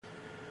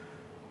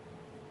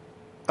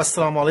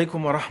السلام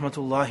عليكم ورحمة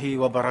الله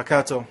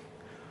وبركاته.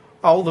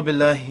 أعوذ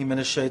بالله من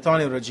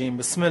الشيطان الرجيم.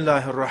 بسم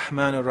الله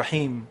الرحمن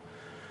الرحيم.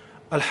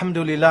 الحمد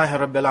لله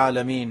رب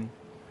العالمين.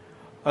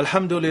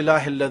 الحمد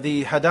لله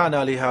الذي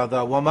هدانا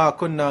لهذا وما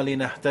كنا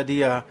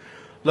لنهتدي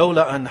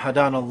لولا أن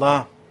هدانا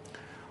الله.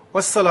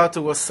 والصلاة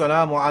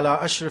والسلام على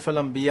أشرف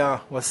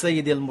الأنبياء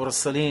وسيد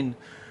المرسلين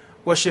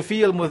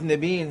وشفيع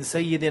المذنبين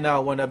سيدنا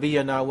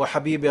ونبينا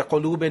وحبيب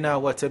قلوبنا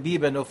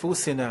وتبيب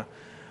نفوسنا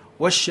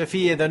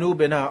والشفيع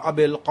ذنوبنا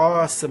أبي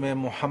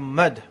القاسم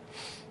محمد.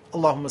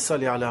 اللهم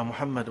صل على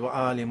محمد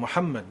وآل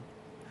محمد.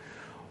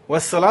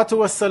 والصلاة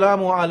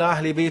والسلام على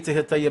أهل بيته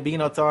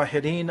الطيبين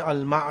الطاهرين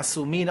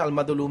المعصومين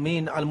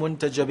المظلومين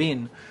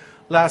المنتجبين،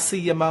 لا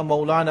سيما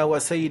مولانا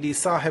وسيدي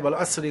صاحب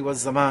العصر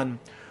والزمان،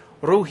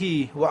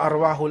 روحي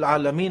وأرواح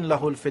العالمين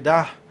له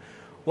الفداء،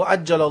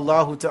 وأجل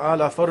الله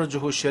تعالى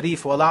فرجه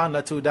الشريف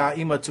ولعنة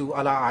دائمة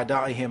على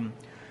أعدائهم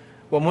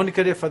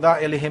ومنكر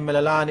فضائلهم من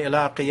الآن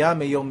إلى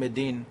قيام يوم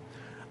الدين.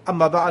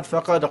 أما بعد،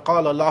 فقد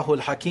قال الله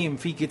الحكيم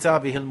في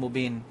كتابه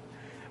المبين.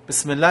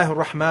 بسم الله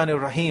الرحمن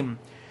الرحيم.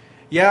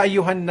 يا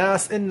أيها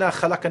الناس إنا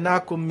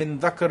خلقناكم من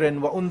ذكر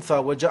وأنثى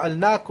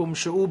وجعلناكم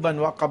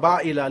شعوبا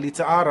وقبائل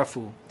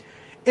لتعارفوا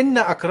إن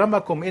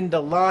أكرمكم عند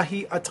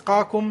الله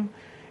أتقاكم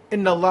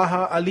إن الله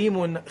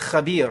عليم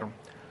خبير.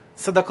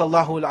 صدق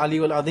الله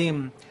العلي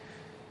العظيم.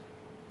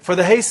 For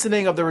the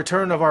hastening of the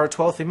return of our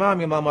 12th Imam,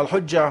 Imam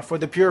al-Hujjah, for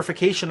the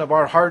purification of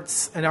our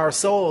hearts and our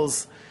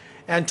souls,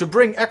 and to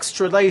bring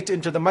extra light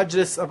into the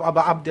majlis of Abu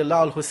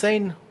Abdullah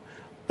al-Hussein,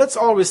 let's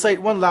all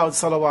recite one loud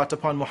salawat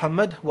upon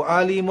Muhammad wa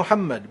Ali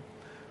Muhammad.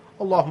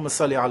 Allahumma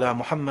salli ala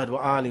Muhammad wa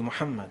Ali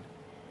Muhammad.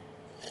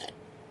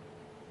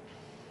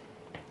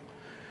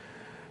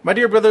 My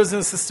dear brothers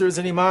and sisters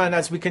in Iman,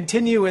 as we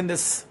continue in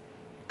this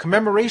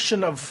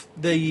commemoration of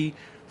the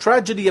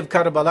tragedy of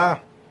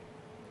Karbala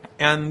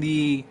and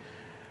the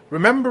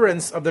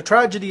remembrance of the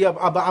tragedy of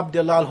Abu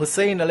Abdullah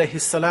al-Hussein alayhi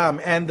salam,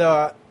 and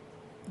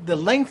the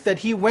length that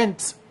he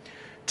went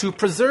to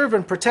preserve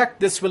and protect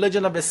this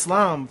religion of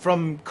Islam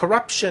from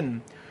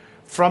corruption,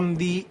 from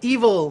the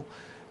evil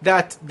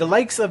that the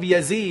likes of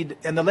Yazid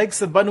and the likes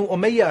of Banu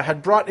Umayyah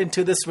had brought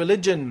into this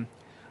religion,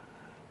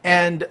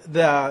 and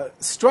the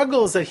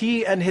struggles that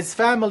he and his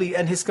family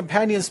and his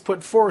companions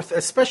put forth,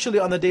 especially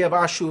on the day of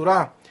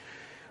Ashura.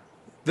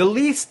 The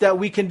least that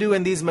we can do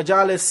in these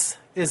majalis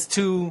is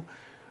to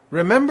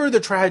remember the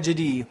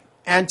tragedy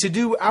and to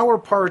do our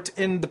part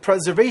in the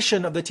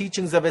preservation of the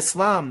teachings of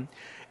Islam,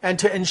 and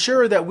to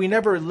ensure that we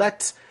never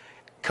let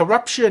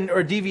corruption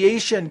or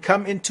deviation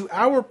come into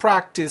our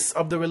practice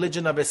of the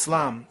religion of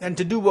Islam, and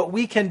to do what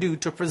we can do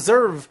to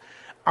preserve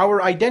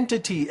our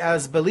identity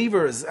as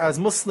believers, as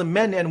Muslim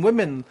men and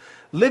women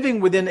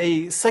living within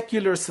a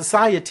secular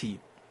society.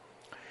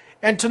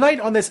 And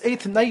tonight, on this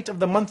 8th night of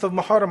the month of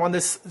Muharram, on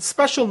this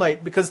special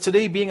night, because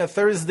today being a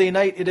Thursday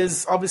night, it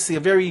is obviously a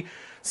very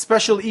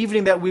special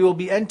evening that we will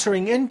be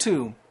entering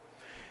into.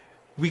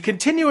 We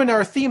continue in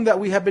our theme that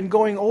we have been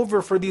going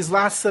over for these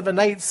last 7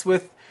 nights,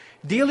 with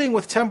dealing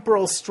with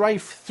temporal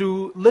strife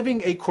through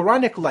living a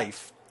Quranic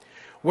life,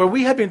 where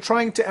we have been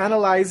trying to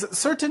analyze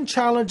certain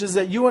challenges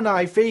that you and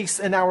I face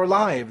in our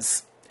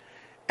lives,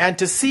 and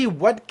to see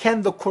what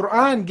can the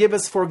Quran give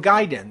us for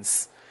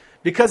guidance.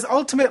 Because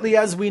ultimately,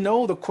 as we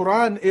know, the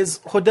Quran is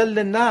hudal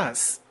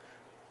lin-nas.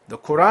 The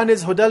Quran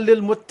is hudal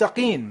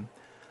lil-muttaqeen.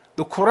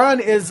 The Quran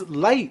is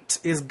light,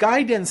 is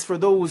guidance for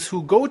those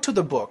who go to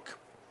the book.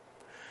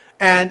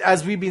 And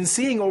as we've been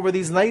seeing over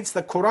these nights,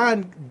 the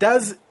Quran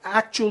does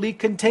actually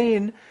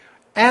contain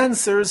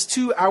answers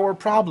to our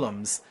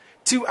problems,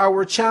 to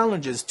our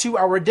challenges, to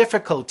our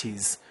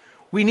difficulties.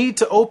 We need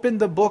to open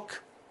the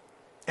book,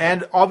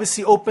 and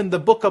obviously open the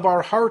book of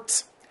our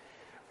heart,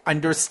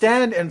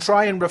 understand and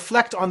try and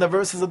reflect on the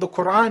verses of the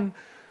Quran,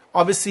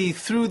 obviously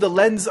through the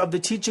lens of the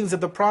teachings of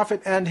the Prophet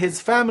and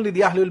his family,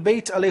 the Ahlul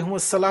Bayt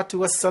alayhimus salatu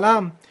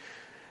wassalam,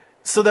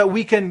 so that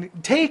we can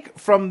take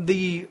from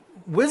the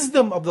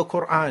wisdom of the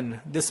Quran,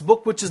 this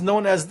book which is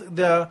known as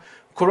the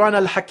Quran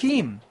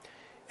al-Hakim,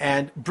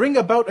 and bring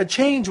about a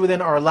change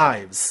within our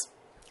lives.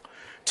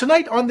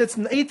 Tonight, on this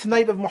 8th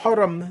night of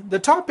Muharram, the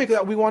topic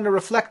that we want to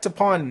reflect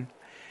upon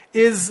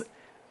is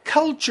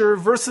culture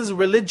versus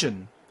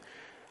religion.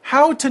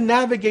 How to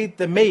navigate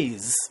the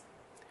maze.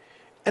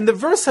 And the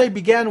verse I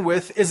began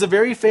with is a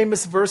very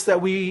famous verse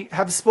that we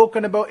have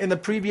spoken about in the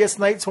previous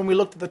nights when we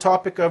looked at the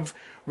topic of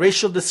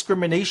racial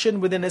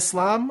discrimination within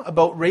Islam,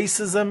 about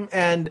racism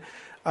and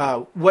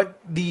what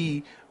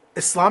the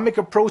Islamic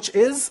approach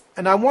is.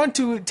 And I want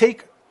to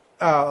take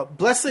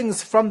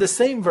blessings from the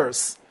same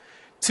verse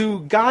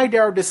to guide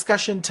our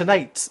discussion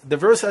tonight. The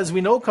verse, as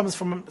we know, comes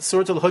from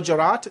Surah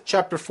Al-Hujurat,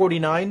 chapter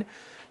 49,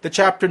 the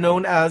chapter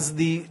known as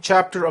the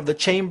chapter of the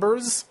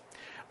chambers,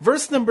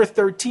 verse number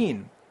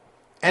 13.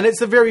 And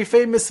it's a very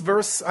famous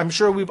verse. I'm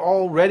sure we've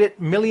all read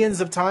it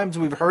millions of times.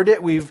 We've heard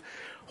it. We've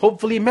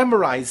hopefully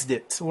memorized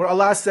it. Where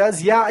Allah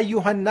says, Ya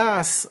ayyuhan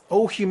nas,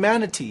 O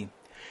humanity,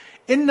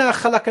 inna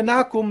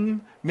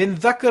khalaqnakum min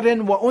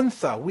dhakarin wa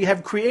untha. We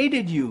have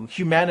created you,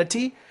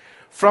 humanity,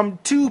 from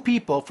two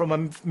people, from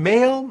a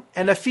male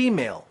and a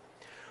female.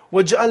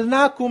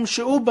 وَجَعَلْنَاكُمْ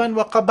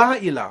شُعُوبًا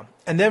وَقَبَائِلًا.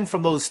 And then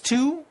from those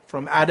two,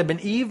 from Adam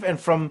and Eve, and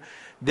from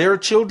their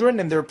children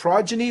and their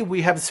progeny,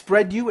 we have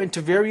spread you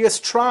into various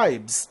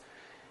tribes,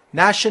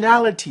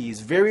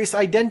 nationalities, various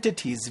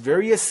identities,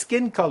 various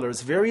skin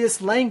colors,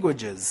 various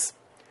languages.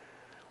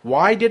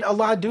 Why did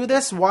Allah do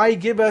this? Why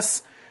give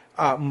us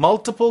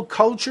multiple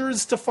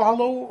cultures to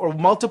follow or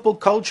multiple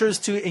cultures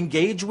to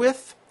engage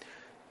with?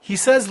 He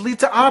says,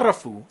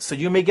 لِتَعَارَفُوا, so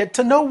you may get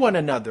to know one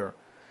another.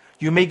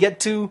 You may get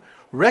to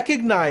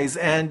recognize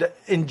and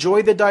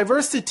enjoy the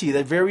diversity,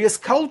 the various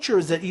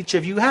cultures that each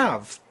of you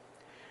have.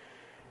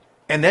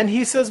 And then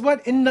he says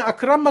what? إِنَّ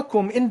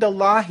أَكْرَمَكُمْ إِنْدَ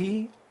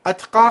اللَّهِ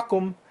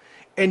أَتْقَاكُمْ.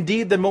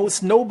 Indeed, the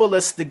most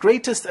noblest, the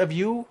greatest of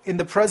you in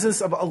the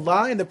presence of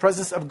Allah, in the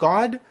presence of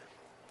God,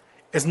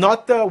 is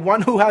not the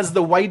one who has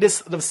the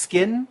whitest of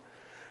skin,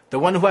 the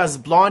one who has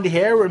blonde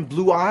hair and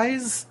blue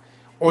eyes,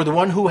 or the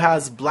one who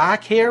has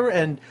black hair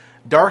and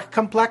dark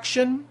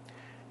complexion.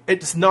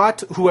 It's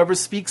not whoever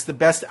speaks the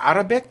best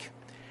Arabic.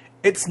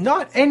 It's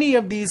not any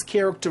of these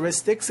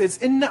characteristics. It's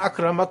inna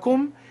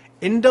akramakum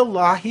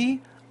indallahi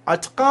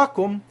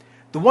atqakum,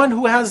 the one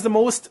who has the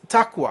most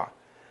taqwa,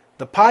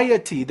 the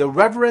piety, the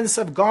reverence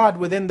of God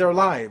within their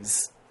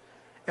lives.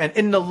 And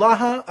inna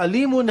Allaha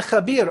alimun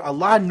khabir,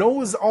 Allah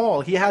knows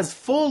all. He has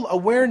full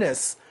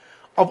awareness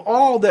of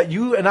all that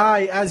you and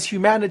I as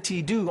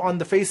humanity do on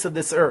the face of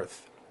this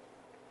earth.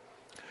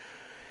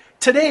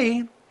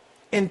 Today,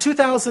 in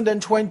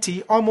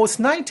 2020, almost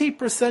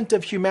 90%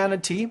 of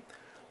humanity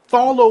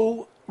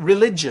follow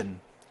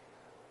religion,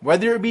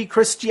 whether it be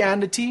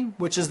Christianity,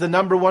 which is the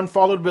number one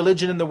followed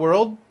religion in the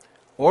world,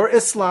 or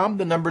Islam,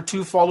 the number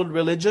two followed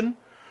religion,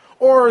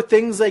 or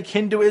things like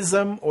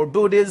Hinduism or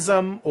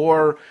Buddhism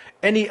or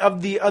any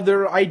of the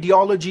other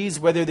ideologies,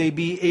 whether they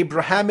be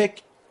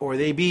Abrahamic or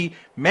they be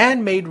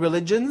man-made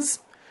religions.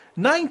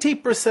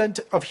 90%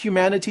 of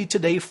humanity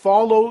today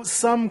follow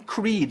some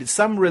creed,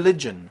 some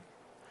religion.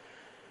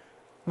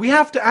 We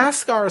have to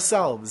ask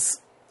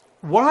ourselves,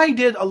 why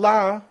did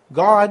Allah,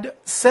 God,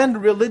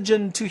 send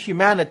religion to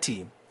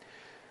humanity?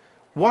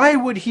 Why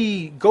would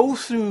He go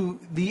through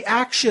the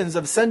actions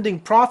of sending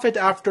prophet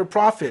after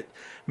prophet,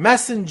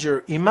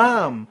 messenger,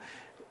 imam,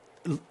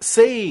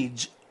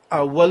 sage,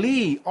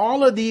 wali,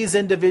 all of these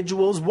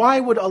individuals? Why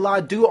would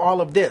Allah do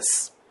all of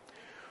this?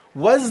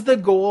 Was the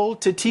goal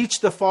to teach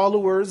the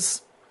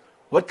followers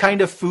what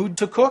kind of food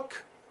to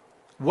cook?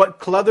 What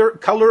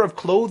color of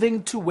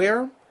clothing to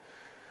wear?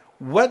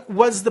 What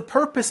was the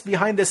purpose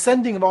behind the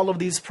sending of all of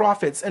these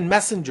prophets and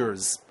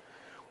messengers?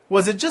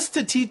 Was it just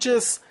to teach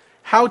us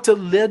how to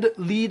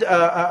lead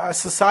a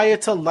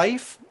societal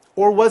life?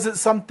 Or was it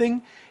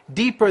something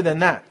deeper than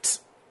that?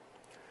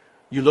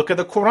 You look at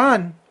the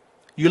Quran.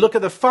 You look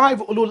at the 5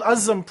 Ulul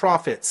Azm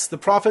prophets, the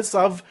prophets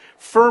of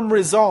firm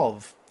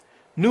resolve.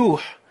 Nuh,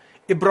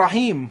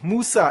 Ibrahim,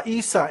 Musa,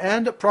 Isa,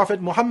 and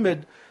Prophet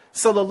Muhammad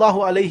sallallahu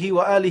alayhi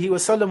wa alihi wa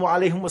sallam wa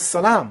alayhim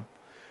wassalam.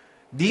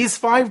 These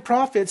 5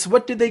 prophets,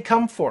 what did they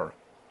come for?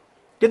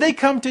 Did they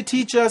come to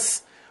teach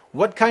us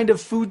what kind of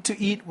food to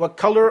eat, what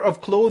color of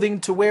clothing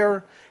to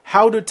wear,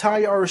 how to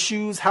tie our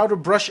shoes, how to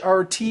brush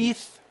our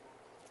teeth,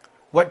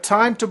 what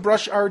time to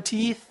brush our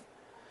teeth?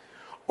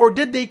 Or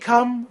did they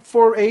come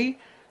for a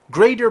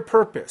greater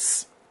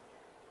purpose?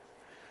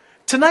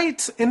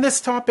 Tonight, in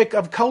this topic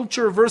of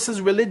culture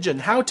versus religion,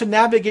 how to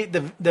navigate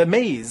the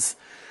maze,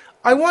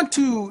 I want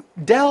to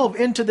delve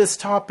into this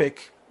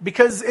topic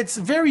because it's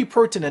very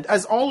pertinent,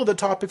 as all of the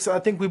topics that I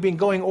think we've been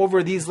going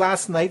over these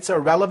last nights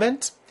are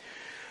relevant.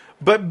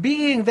 But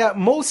being that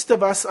most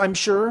of us, I'm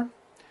sure,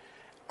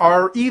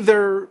 are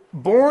either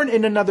born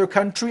in another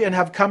country and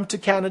have come to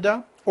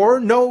Canada, or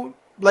no,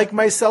 like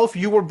myself,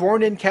 you were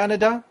born in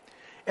Canada,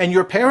 and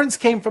your parents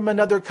came from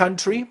another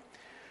country,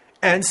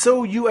 and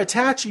so you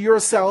attach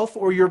yourself,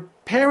 or your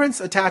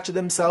parents attach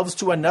themselves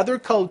to another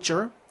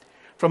culture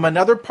from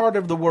another part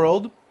of the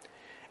world.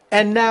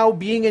 And now,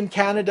 being in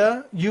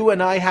Canada, you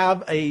and I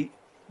have a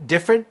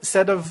different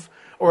set of,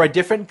 or a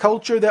different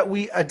culture that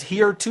we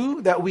adhere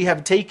to, that we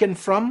have taken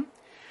from.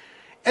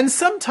 And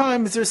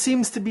sometimes there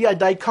seems to be a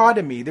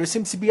dichotomy, there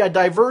seems to be a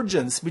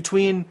divergence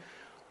between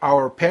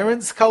our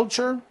parents'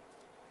 culture,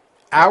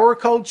 our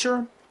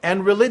culture,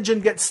 and religion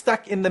gets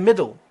stuck in the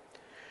middle.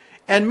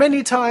 And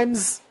many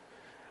times,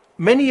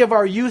 many of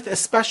our youth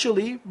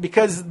especially,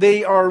 because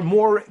they are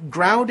more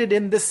grounded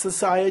in this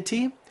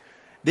society,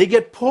 they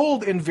get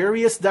pulled in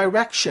various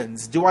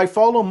directions. Do I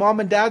follow mom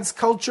and dad's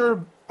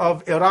culture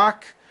of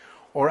Iraq,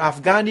 or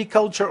Afghani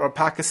culture, or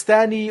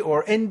Pakistani,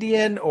 or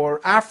Indian, or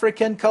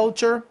African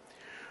culture?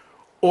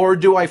 Or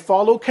do I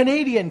follow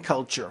Canadian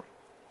culture?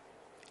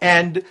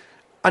 And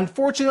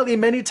unfortunately,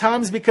 many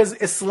times, because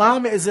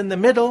Islam is in the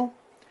middle,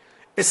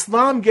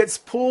 Islam gets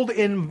pulled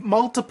in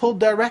multiple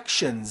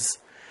directions.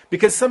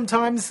 Because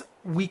sometimes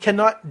we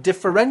cannot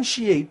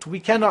differentiate,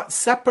 we cannot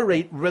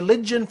separate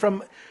religion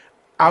from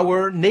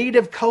our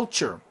native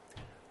culture.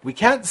 We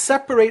can't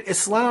separate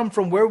Islam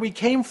from where we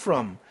came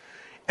from.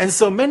 And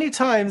so many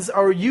times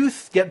our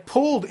youth get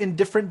pulled in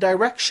different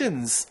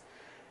directions.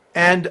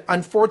 And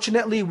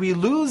unfortunately we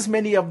lose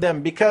many of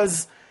them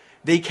because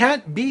They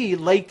can't be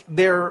like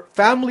their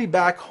family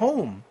back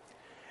home.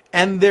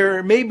 And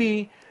they're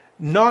maybe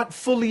not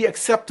fully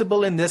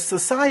acceptable in this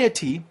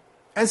society.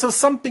 And so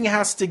something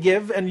has to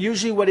give, and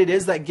usually what it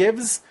is that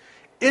gives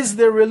is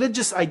their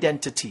religious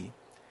identity.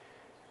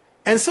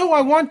 And so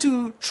I want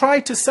to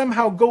try to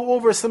somehow go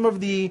over some of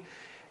the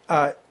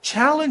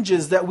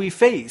challenges that we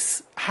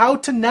face, how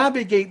to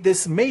navigate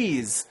this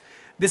maze,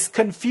 this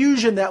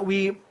confusion that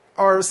we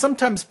are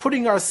sometimes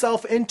putting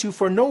ourselves into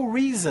for no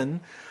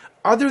reason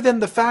other than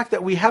the fact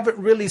that we haven't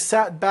really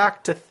sat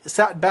back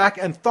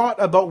and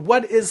thought about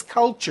what is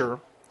culture,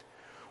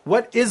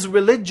 what is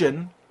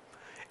religion,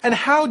 and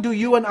how do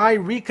you and I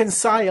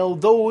reconcile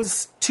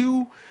those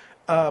two,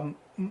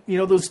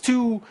 those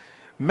two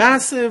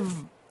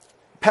massive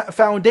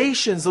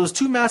foundations, those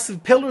two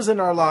massive pillars in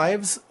our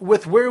lives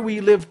with where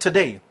we live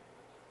today.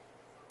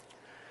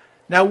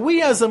 Now,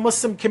 we as a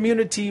Muslim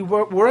community,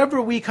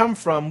 wherever we come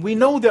from, we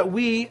know that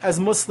we as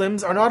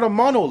Muslims are not a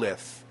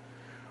monolith.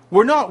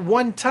 We're not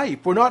one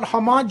type. We're not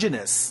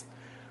homogeneous.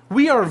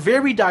 We are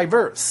very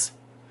diverse.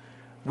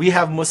 We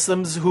have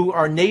Muslims who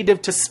are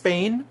native to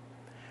Spain,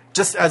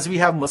 just as we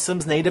have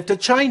Muslims native to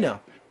China,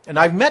 and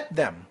I've met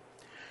them.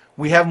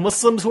 We have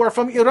Muslims who are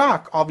from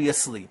Iraq,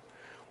 obviously.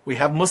 We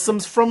have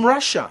Muslims from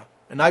Russia,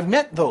 and I've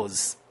met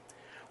those.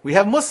 We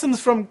have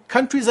Muslims from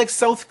countries like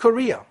South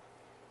Korea.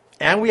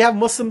 And we have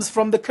Muslims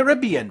from the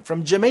Caribbean,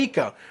 from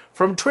Jamaica,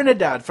 from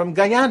Trinidad, from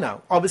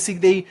Guyana. Obviously,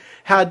 they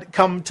had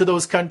come to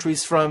those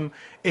countries from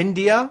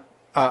India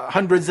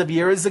hundreds of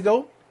years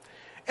ago.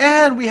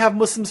 And we have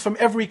Muslims from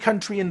every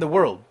country in the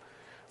world.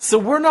 So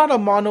we're not a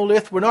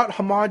monolith, we're not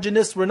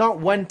homogeneous, we're not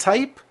one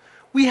type.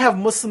 We have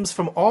Muslims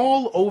from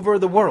all over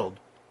the world.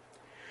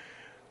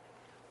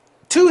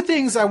 Two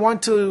things I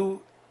want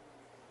to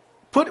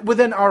put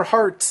within our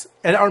hearts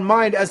and our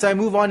mind as I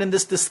move on in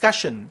this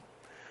discussion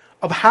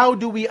of how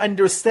do we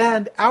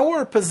understand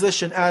our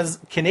position as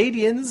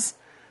Canadians,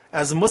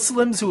 as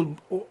Muslims who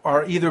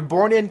are either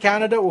born in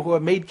Canada or who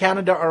have made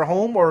Canada our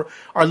home or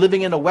are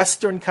living in a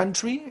Western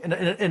country, in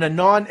a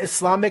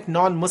non-Islamic,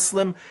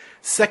 non-Muslim,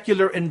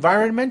 secular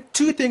environment.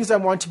 Two things I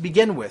want to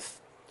begin with.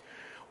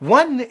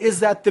 One is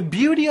that the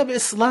beauty of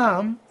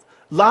Islam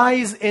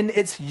lies in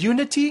its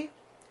unity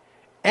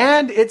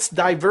and its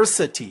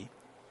diversity.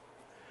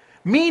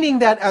 Meaning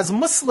that as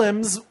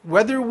Muslims,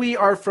 whether we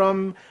are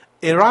from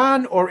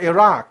Iran or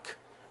Iraq,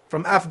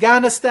 from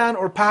Afghanistan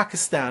or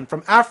Pakistan,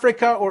 from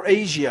Africa or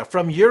Asia,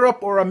 from Europe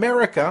or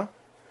America,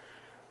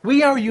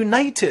 we are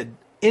united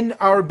in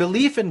our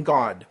belief in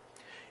God,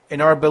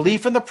 in our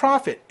belief in the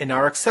Prophet, in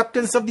our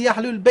acceptance of the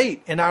Ahlul Bayt,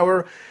 in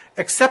our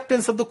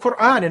acceptance of the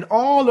Quran, and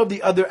all of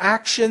the other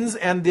actions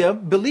and the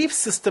belief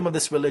system of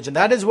this religion.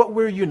 That is what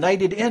we're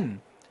united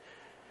in.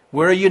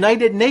 We're a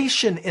united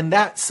nation in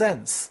that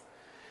sense.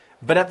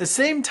 But at the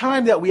same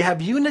time that we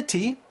have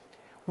unity,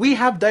 we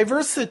have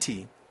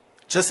diversity.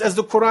 Just as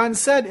the Quran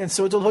said in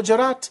Surah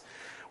Al-Hujurat,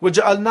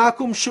 وَجَعَلْنَاكُمْ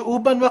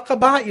شُعُوبًا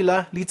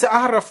وَقَبَائِلَ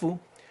لِتَعَارَفُوا.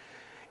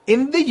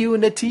 In the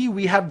unity,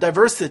 we have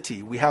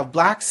diversity. We have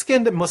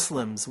black-skinned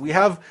Muslims. We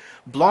have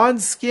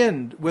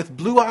blonde-skinned with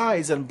blue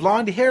eyes and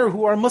blonde hair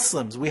who are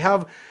Muslims. We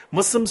have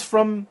Muslims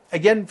from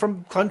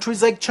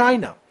countries like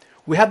China.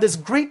 We have this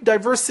great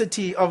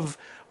diversity of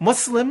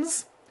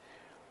Muslims,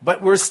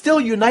 but we're still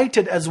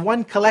united as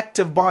one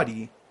collective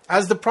body.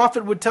 As the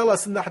Prophet would tell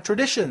us in the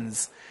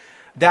traditions,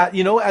 that,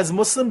 as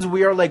Muslims,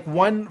 we are like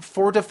one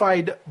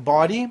fortified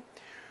body.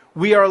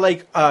 We are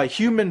like a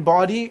human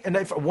body, and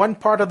if one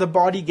part of the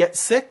body gets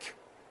sick,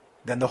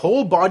 then the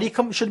whole body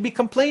should be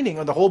complaining,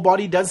 or the whole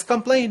body does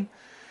complain.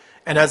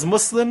 And as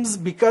Muslims,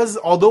 because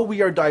although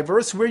we are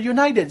diverse, we're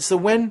united. So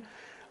when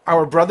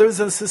our brothers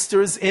and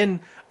sisters in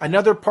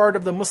another part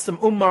of the Muslim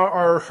Ummah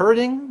are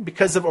hurting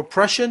because of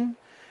oppression,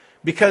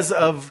 because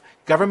of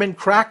government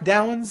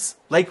crackdowns,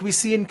 like we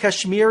see in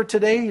Kashmir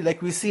today,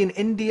 like we see in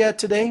India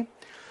today,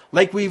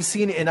 like we've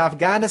seen in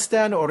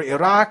Afghanistan or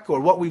Iraq, or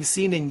what we've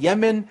seen in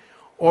Yemen,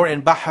 or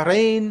in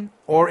Bahrain,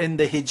 or in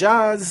the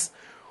Hijaz,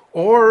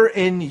 or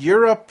in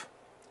Europe,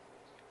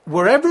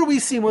 wherever we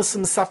see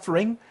Muslims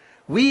suffering,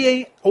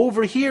 we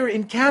over here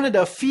in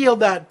Canada feel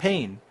that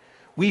pain.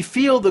 We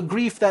feel the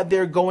grief that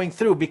they're going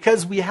through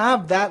because we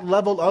have that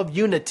level of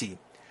unity.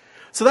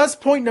 So that's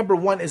point number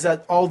one, is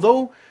that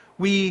although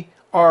we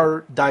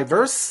are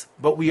diverse,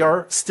 but we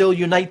are still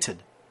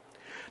united.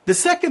 The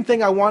second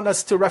thing I want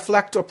us to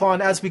reflect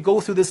upon as we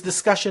go through this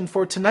discussion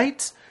for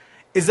tonight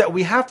is that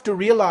we have to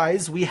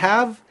realize we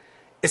have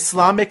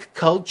Islamic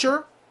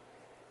culture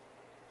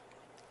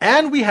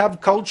and we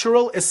have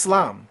cultural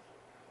Islam.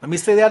 Let me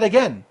say that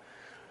again.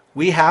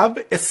 We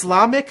have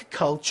Islamic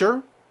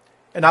culture,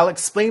 and I'll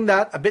explain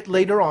that a bit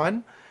later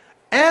on,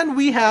 and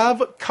we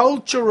have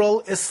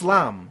cultural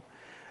Islam.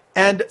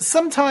 And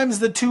sometimes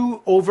the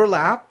two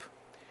overlap,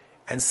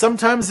 and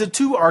sometimes the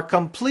two are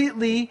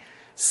completely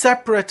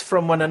separate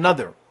from one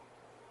another.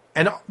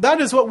 And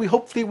that is what we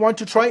hopefully want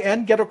to try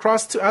and get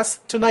across to us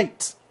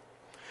tonight.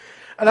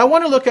 And I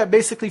want to look at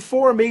basically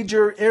four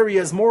major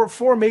areas,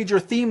 four major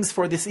themes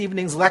for this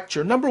evening's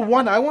lecture. Number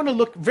one, I want to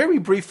look very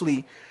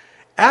briefly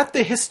at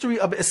the history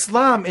of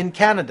Islam in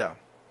Canada.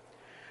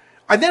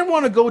 I then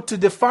want to go to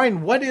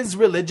define what is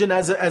religion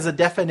as a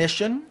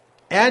definition,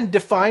 and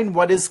define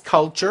what is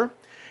culture,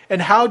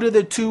 and how do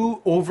the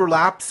two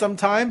overlap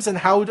sometimes, and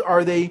how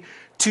are they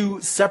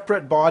two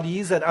separate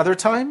bodies at other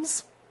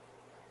times.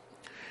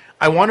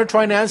 I want to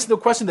try and answer the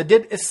question that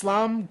did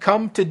Islam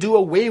come to do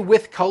away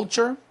with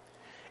culture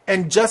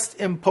and just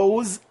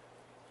impose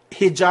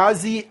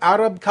Hijazi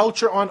Arab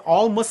culture on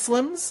all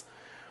Muslims?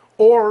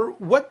 Or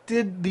what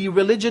did the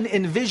religion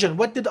envision?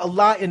 What did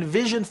Allah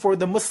envision for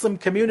the Muslim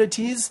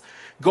communities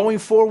going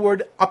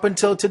forward up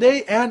until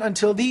today and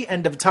until the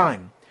end of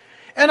time?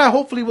 And I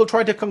hopefully will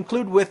try to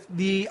conclude with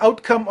the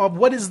outcome of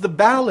what is the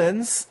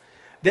balance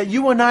that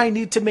you and I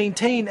need to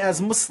maintain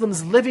as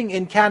Muslims living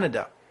in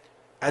Canada,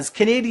 as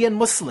Canadian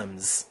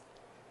Muslims.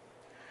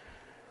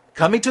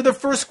 Coming to the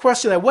first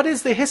question, what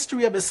is the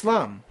history of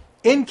Islam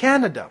in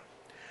Canada?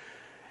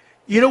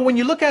 You know, when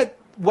you look at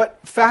what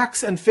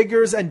facts and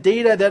figures and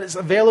data that is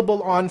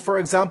available on, for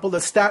example, the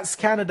Stats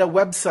Canada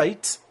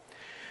website,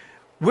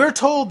 we're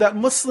told that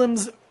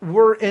Muslims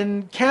were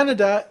in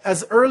Canada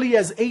as early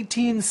as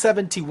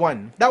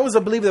 1871. That was, I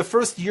believe, the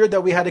first year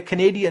that we had a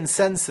Canadian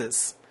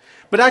census.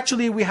 But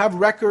actually, we have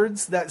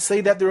records that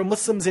say that there were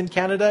Muslims in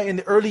Canada in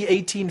the early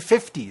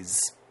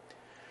 1850s.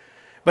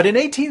 But in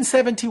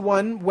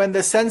 1871, when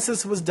the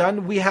census was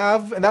done, we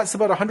have, and that's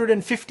about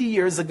 150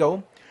 years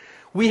ago,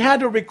 we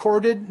had a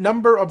recorded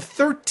number of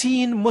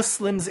 13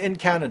 Muslims in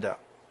Canada,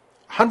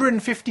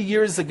 150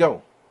 years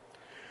ago.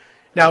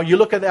 Now, you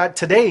look at that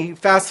today,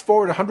 fast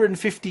forward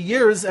 150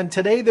 years, and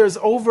today there's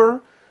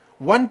over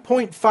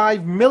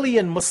 1.5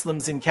 million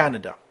Muslims in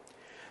Canada.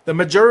 The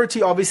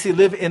majority obviously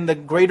live in the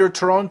Greater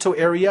Toronto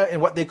area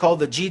in what they call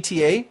the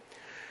GTA,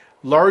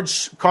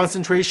 large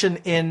concentration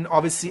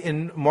obviously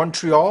in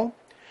Montreal,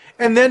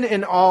 and then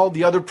in all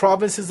the other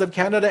provinces of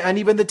Canada and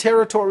even the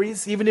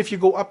territories. Even if you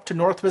go up to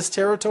Northwest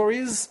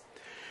Territories,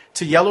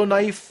 to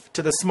Yellowknife,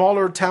 to the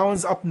smaller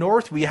towns up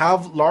north, we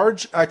have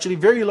large, actually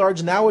very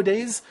large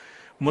nowadays,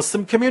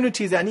 Muslim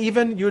communities. And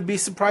even, you would be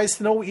surprised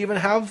to know, we even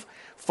have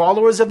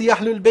followers of the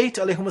Ahlul Bayt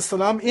alayhum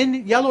salam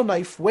in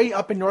Yellowknife, way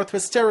up in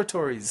Northwest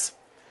Territories.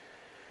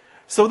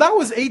 So that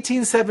was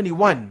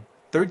 1871,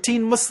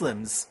 13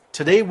 Muslims.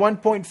 Today,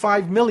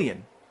 1.5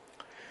 million.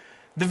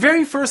 The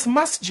very first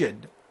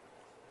masjid.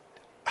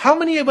 How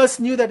many of us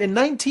knew that in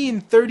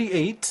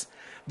 1938,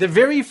 the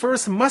very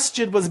first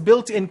masjid was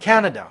built in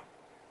Canada?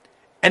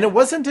 And it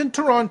wasn't in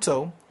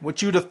Toronto,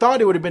 which you'd have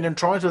thought it would have been in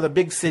Toronto, the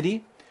big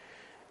city.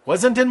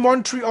 Wasn't in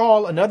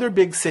Montreal, another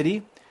big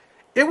city.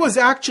 It was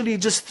actually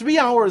just 3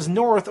 hours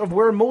north of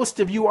where most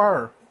of you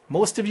are.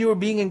 Most of you are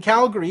being in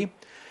Calgary.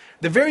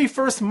 The very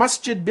first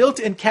masjid built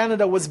in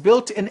Canada was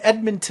built in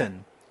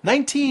Edmonton,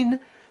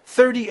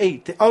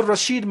 1938, the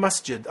Al-Rashid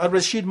Masjid,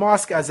 Al-Rashid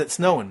Mosque as it's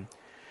known.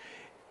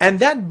 And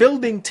that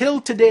building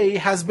till today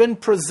has been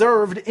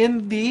preserved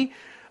in the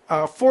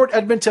Fort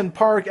Edmonton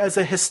Park as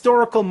a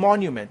historical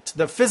monument.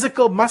 The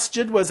physical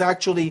masjid was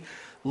actually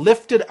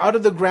lifted out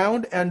of the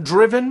ground and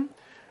driven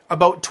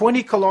about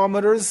 20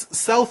 kilometers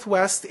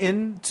southwest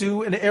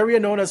into an area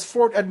known as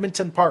Fort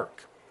Edmonton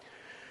Park.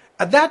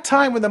 At that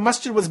time, when the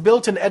masjid was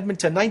built in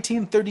Edmonton,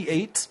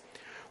 1938,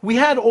 we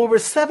had over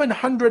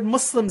 700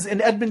 Muslims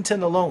in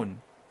Edmonton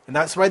alone. And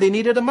that's why they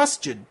needed a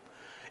masjid.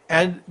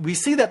 And we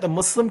see that the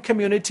Muslim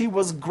community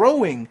was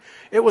growing.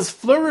 It was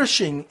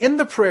flourishing in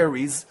the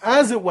prairies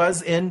as it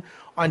was in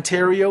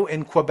Ontario,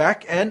 in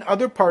Quebec, and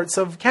other parts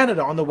of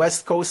Canada on the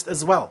west coast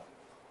as well.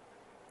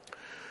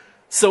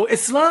 So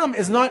Islam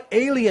is not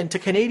alien to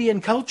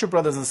Canadian culture,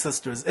 brothers and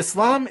sisters.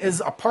 Islam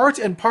is a part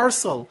and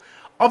parcel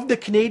of the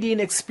Canadian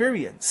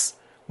experience.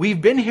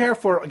 We've been here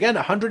for, again,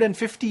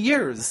 150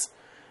 years.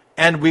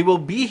 And we will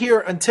be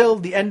here until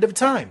the end of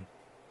time.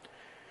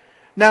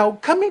 Now,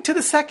 coming to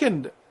the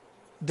second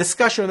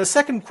discussion, the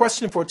second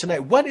question for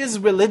tonight. What is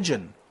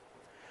religion?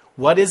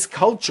 What is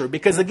culture?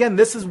 Because again,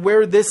 this is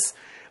where this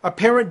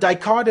apparent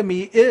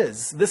dichotomy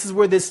is. This is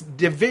where this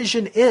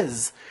division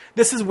is.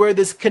 This is where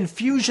this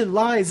confusion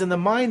lies in the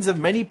minds of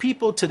many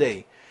people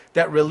today.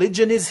 That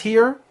religion is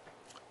here,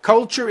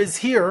 culture is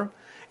here,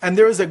 and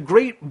there is a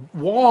great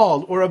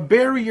wall or a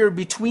barrier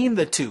between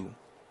the two.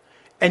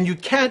 And you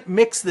can't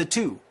mix the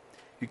two.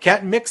 You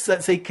can't mix,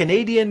 let's say,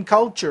 Canadian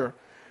culture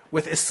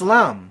with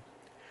Islam.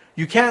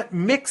 You can't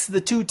mix the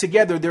two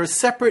together. They're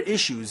separate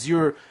issues.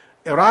 You're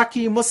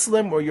Iraqi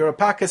Muslim, or you're a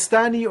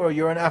Pakistani, or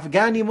you're an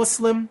Afghani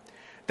Muslim.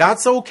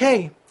 That's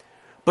okay.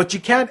 But you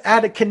can't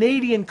add a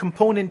Canadian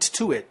component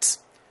to it.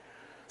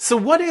 So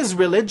what is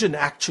religion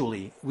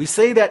actually? We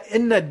say that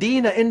inna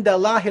deena inda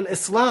Allahil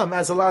Islam,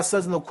 as Allah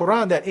says in the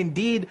Quran, that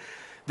indeed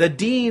the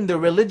deen, the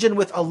religion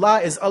with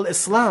Allah is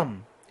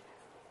al-Islam.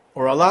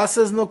 Or Allah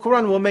says in the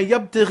Quran, وَمَن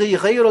يَبْتِغِي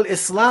غَيْرَ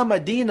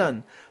الْإِسْلَامَ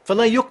دِينًا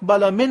فَلَن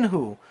يُقْبَلَ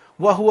مِنْهُ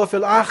وَهُوَ فِي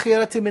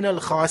الْآخِرَةِ مِنَ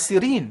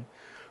الْخَاسِرِينَ.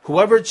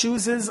 Whoever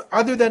chooses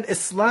other than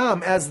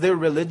Islam as their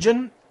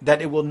religion,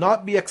 that it will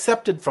not be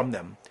accepted from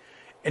them.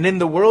 And in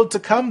the world to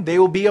come, they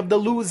will be of the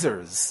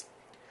losers.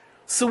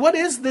 So what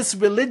is this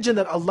religion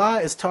that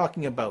Allah is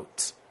talking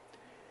about?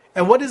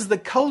 And what is the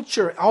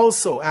culture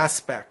also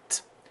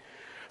aspect?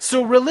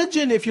 So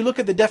religion, if you look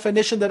at the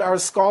definition that our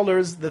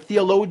scholars, the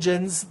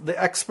theologians,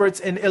 the experts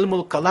in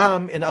ilmul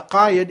kalam, in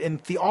aqaid, in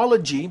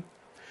theology,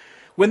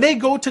 when they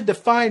go to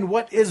define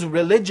what is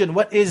religion,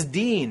 what is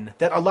deen,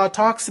 that Allah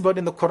talks about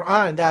in the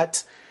Quran,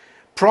 that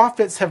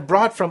prophets have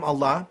brought from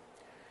Allah,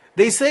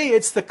 they say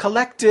it's the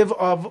collective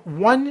of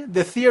one,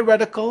 the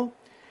theoretical,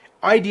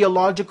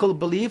 ideological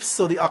beliefs,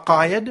 so the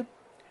aqaid.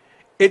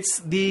 It's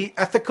the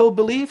ethical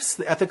beliefs,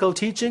 the ethical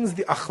teachings,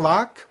 the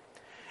akhlaq.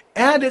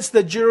 And it's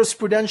the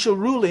jurisprudential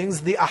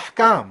rulings, the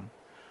ahkam.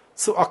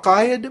 So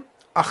aqaid,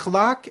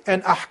 akhlaq,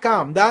 and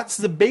ahkam. That's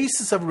the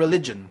basis of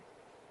religion.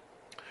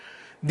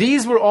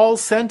 These were all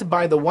sent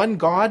by the one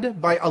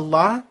God, by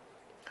Allah,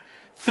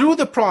 through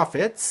the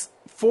prophets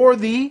for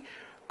the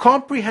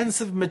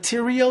comprehensive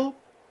material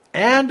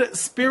and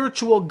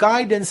spiritual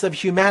guidance of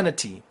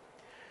humanity.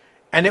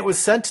 And it was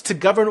sent to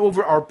govern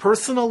over our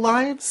personal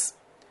lives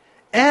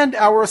and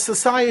our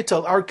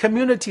societal, our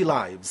community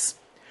lives.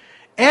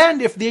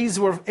 And if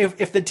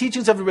the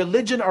teachings of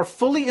religion are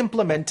fully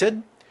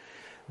implemented,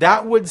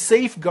 that would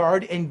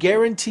safeguard and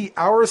guarantee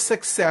our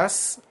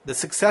success, the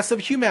success of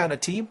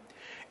humanity,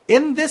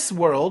 in this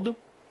world,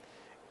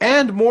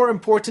 and more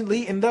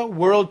importantly, in the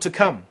world to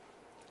come.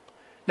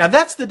 Now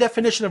that's the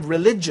definition of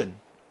religion.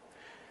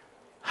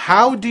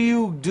 How do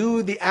you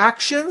do the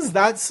actions?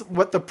 That's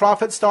what the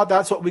prophets taught.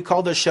 That's what we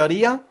call the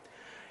Sharia.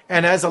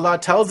 And as Allah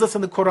tells us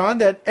in the Quran,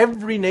 that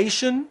every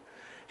nation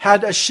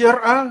had a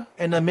shir'ah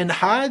and a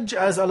minhaj,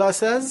 as Allah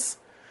says.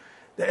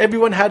 That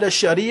everyone had a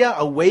sharia,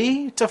 a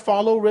way to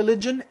follow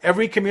religion.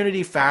 Every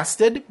community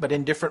fasted, but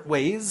in different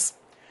ways.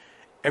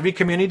 Every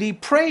community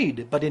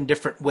prayed, but in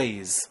different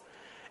ways.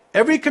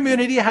 Every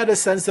community had a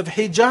sense of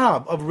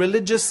hijab, of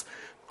religious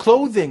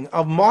clothing,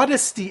 of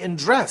modesty in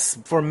dress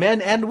for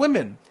men and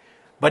women.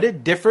 But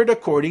it differed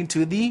according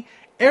to the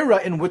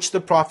era in which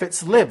the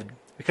prophets lived.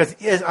 Because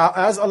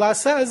as Allah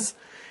says,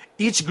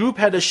 each group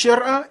had a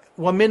shir'ah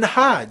wa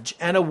minhaj,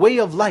 and a way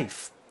of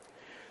life.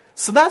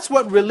 So that's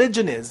what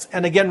religion is.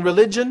 And again,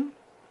 religion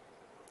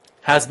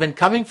has been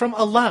coming from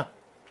Allah.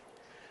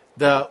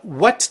 The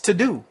what to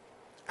do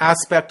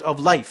aspect of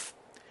life.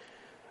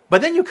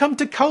 But then you come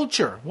to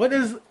culture. What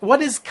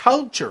is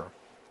culture?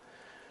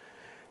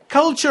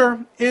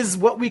 Culture is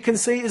what we can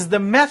say is the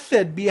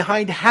method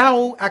behind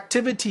how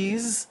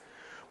activities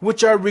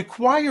which are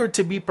required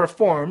to be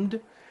performed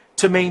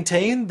to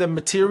maintain the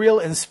material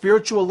and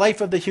spiritual life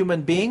of the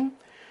human being,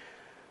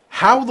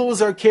 how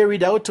those are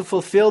carried out to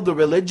fulfill the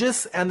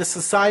religious and the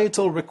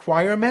societal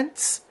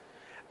requirements.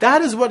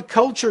 That is what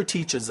culture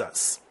teaches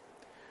us.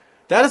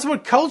 That is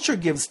what culture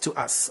gives to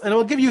us. And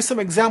I'll give you some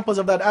examples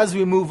of that as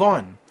we move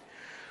on.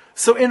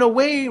 So in a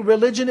way,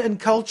 religion and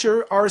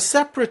culture are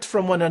separate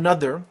from one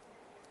another,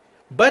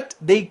 but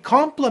they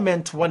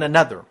complement one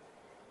another.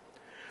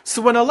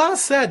 So when Allah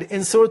said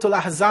in Surah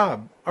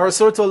Al-Ahzab, or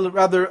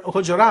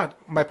Hujurat,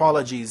 my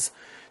apologies,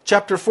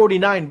 chapter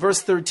 49,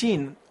 verse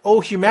 13, O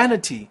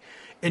humanity,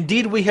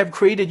 indeed we have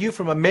created you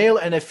from a male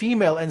and a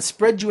female and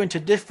spread you into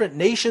different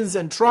nations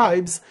and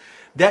tribes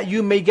that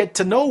you may get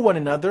to know one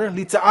another,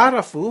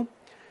 لِتَعَارَفُوا.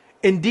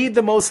 Indeed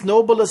the most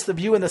noblest of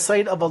you in the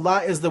sight of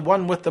Allah is the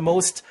one with the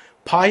most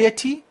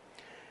piety.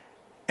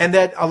 And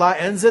that Allah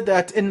ends it,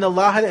 that Inna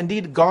Allah,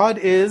 indeed God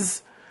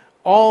is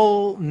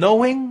all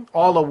knowing,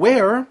 all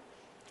aware.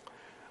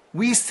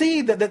 We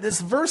see that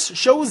this verse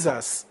shows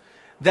us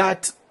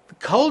that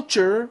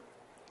culture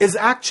is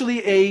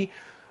actually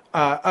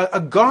a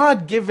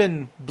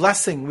God-given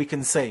blessing, we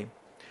can say.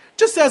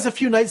 Just as a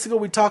few nights ago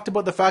we talked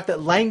about the fact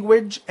that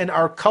language and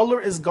our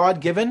color is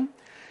God-given,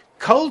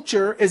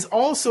 culture is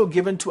also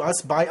given to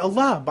us by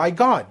Allah, by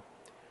God.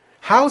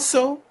 How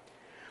so?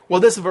 Well,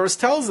 this verse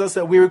tells us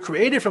that we were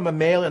created from a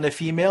male and a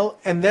female,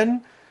 and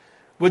then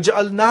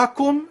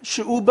وَجَعَلْنَاكُمْ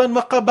شُعُوبًا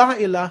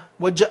وَقَبَائِلًا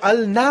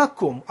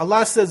وَجَعَلْنَاكُمْ.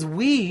 Allah says,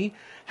 we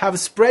have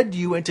spread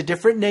you into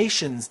different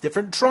nations,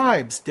 different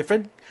tribes,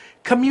 different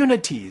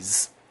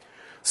communities.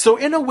 So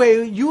in a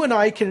way, you and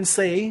I can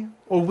say,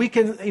 or we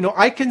can,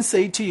 I can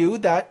say to you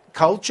that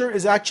culture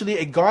is actually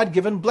a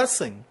God-given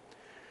blessing.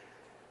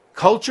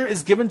 Culture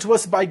is given to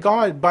us by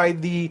God, by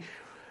the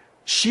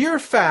sheer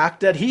fact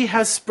that He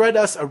has spread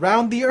us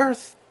around the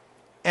earth.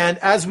 And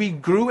as we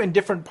grew in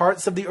different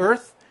parts of the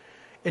earth,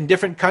 in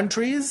different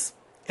countries,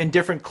 in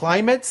different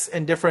climates,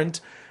 in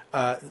different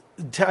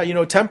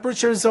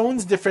temperature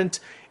zones, different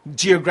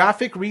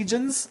geographic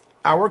regions,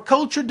 our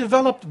culture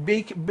developed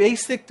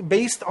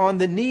based on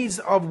the needs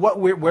of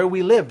where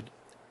we lived.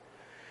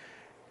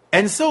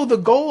 And so the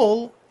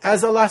goal,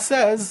 as Allah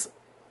says,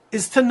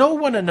 is to know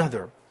one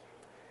another.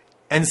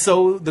 And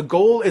so the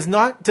goal is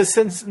not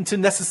to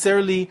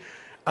necessarily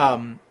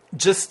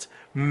just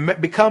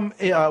become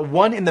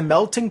one in the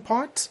melting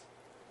pot.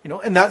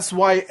 And that's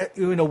why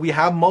we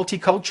have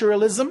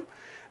multiculturalism,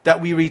 that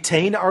we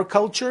retain our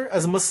culture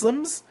as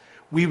Muslims.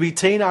 We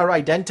retain our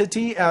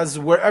identity as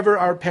wherever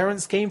our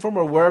parents came from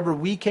or wherever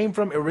we came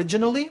from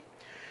originally.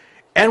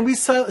 And we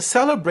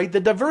celebrate the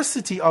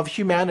diversity of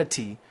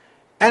humanity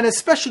And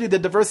especially the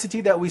diversity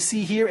that we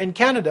see here in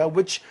Canada,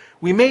 which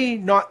we may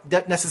not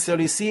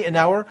necessarily see in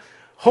our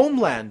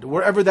homeland,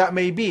 wherever that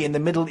may be, in the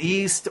Middle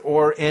East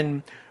or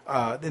in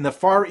the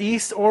Far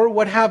East or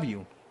what have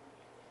you.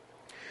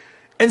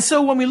 And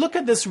so when we look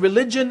at this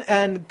religion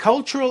and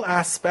cultural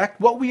aspect,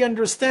 what we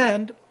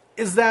understand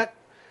is that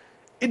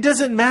it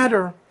doesn't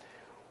matter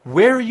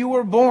where you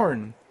were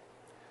born,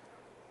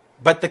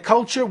 but the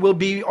culture will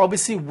be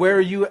obviously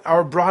where you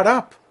are brought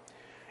up.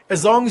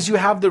 As long as you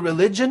have the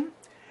religion,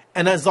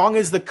 and as long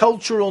as the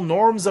cultural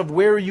norms of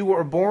where you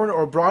were born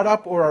or brought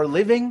up or are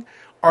living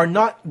are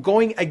not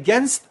going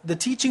against the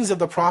teachings of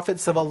the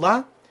prophets of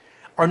Allah,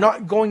 are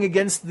not going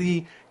against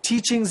the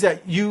teachings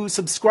that you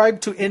subscribe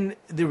to in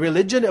the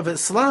religion of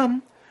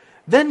Islam,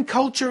 then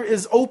culture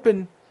is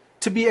open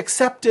to be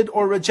accepted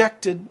or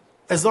rejected,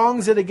 as long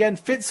as it again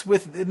fits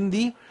within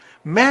the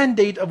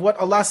mandate of what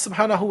Allah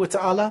subhanahu wa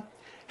ta'ala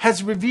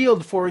has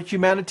revealed for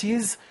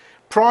humanity's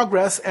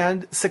progress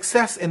and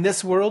success in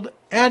this world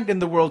and in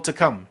the world to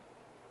come.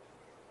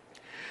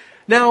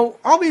 Now,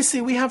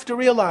 obviously, we have to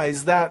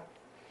realize that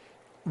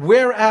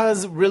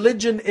whereas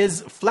religion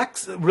is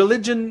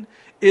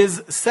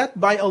set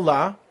by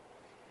Allah,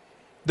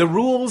 the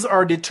rules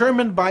are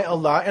determined by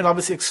Allah and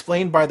obviously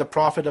explained by the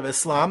Prophet of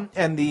Islam,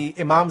 and the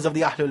Imams of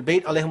the Ahlul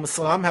Bayt alayhim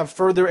salam have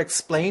further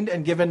explained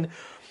and given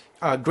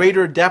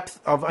greater depth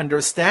of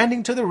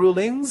understanding to the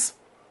rulings.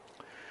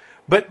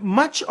 But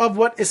much of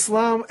what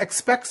Islam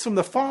expects from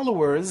the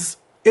followers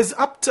is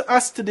up to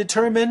us to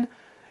determine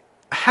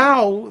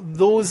how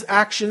those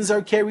actions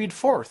are carried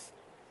forth.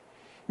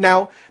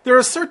 Now, there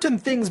are certain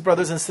things,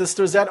 brothers and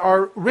sisters, that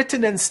are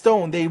written in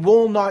stone. They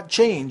will not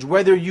change,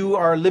 whether you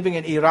are living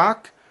in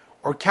Iraq,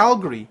 or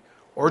Calgary,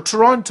 or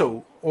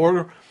Toronto,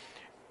 or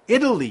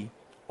Italy,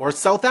 or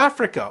South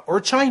Africa,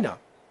 or China.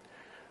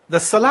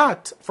 The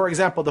Salat, for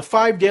example, the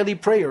 5 daily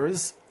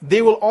prayers,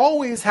 they will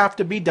always have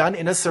to be done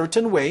in a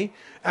certain way,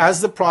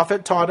 as the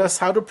Prophet taught us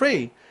how to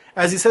pray.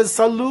 As he says,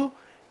 Sallu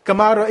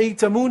kama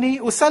ra'aytamuni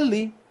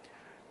usalli.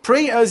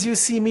 Pray as you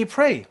see me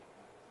pray.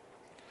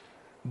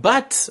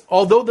 But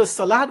although the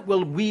Salat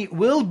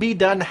will be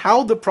done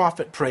how the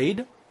Prophet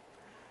prayed,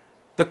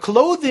 the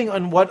clothing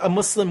on what a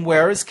Muslim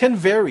wears can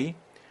vary.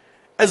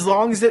 As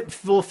long as it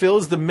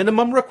fulfills the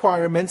minimum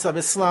requirements of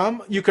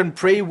Islam, you can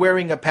pray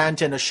wearing a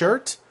pant and a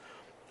shirt,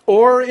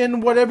 or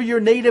in whatever your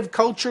native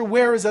culture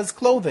wears as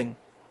clothing.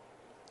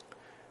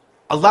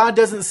 Allah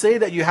doesn't say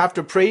that you have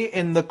to pray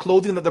in the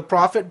clothing that the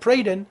Prophet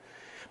prayed in,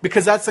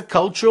 because that's a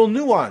cultural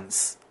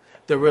nuance.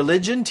 The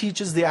religion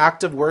teaches the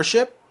act of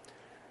worship,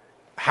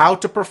 how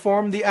to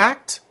perform the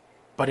act,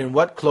 but in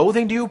what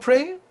clothing do you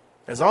pray?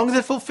 As long as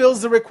it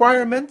fulfills the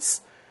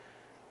requirements,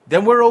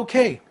 then we're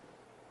okay.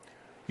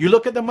 You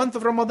look at the month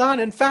of Ramadan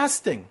and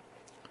fasting.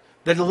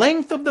 The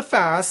length of the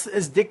fast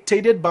is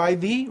dictated by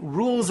the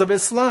rules of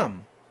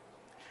Islam.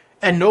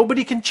 And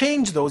nobody can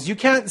change those. You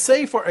can't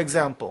say, for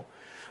example,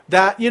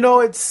 that,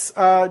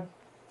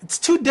 it's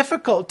too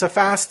difficult to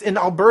fast in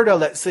Alberta,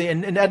 let's say,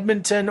 in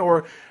Edmonton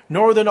or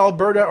northern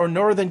Alberta or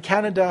northern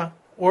Canada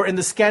or in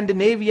the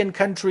Scandinavian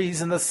countries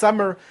in the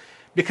summer,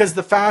 because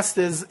the fast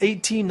is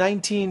 18,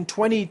 19,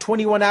 20,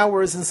 21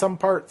 hours in some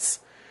parts.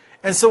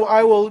 And so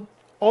I will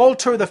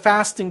alter the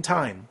fasting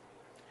time.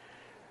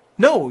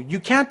 No, you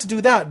can't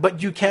do that,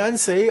 but you can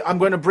say, I'm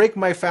going to break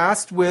my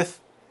fast with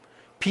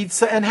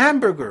pizza and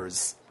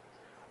hamburgers,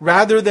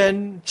 rather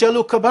than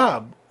chalo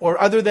kebab,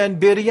 or other than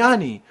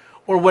biryani,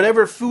 or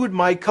whatever food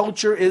my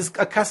culture is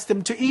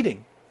accustomed to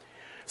eating.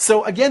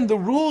 So again, the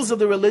rules of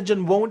the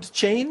religion won't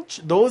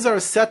change. Those are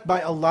set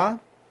by Allah.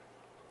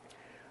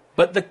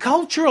 But the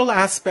cultural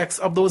aspects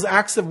of those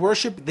acts of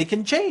worship, they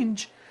can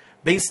change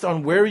based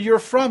on where you're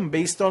from,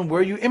 based on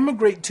where you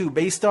immigrate to,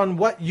 based on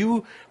what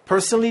you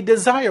personally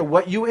desire,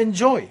 what you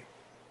enjoy.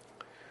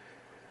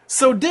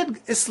 So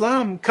did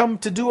Islam come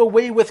to do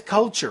away with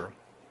culture?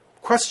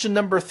 Question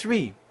number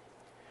 3.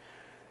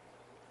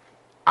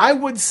 I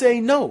would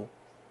say no.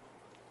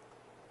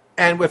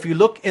 And if you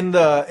look in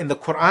the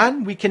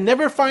Quran, we can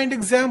never find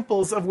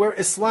examples of where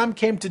Islam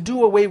came to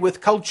do away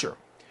with culture.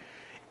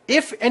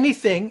 If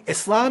anything,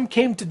 Islam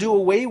came to do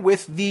away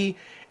with the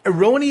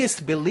erroneous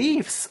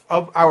beliefs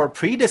of our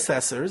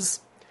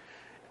predecessors.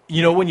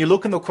 When you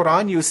look in the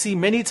Quran, you see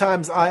many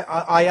times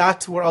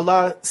ayat where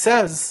Allah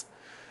says,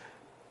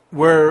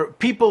 where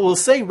people will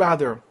say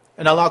rather,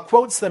 and Allah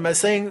quotes them as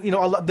saying,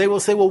 they will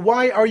say, well,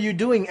 why are you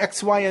doing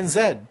X, Y, and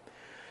Z?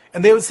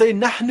 And they would say,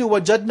 Nahnu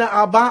wajadna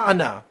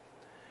aba'ana,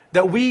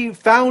 that we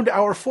found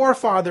our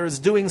forefathers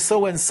doing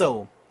so and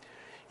so.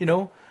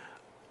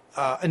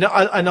 And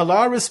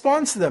Allah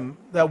responds to them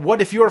that,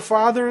 what if your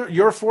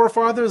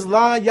forefathers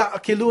la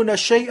ya'kiluna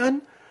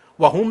shay'an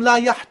wa hum la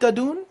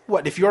yahtadun?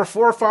 What if your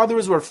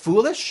forefathers were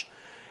foolish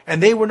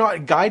and they were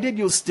not guided,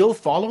 you'll still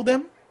follow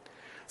them?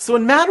 So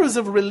in matters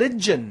of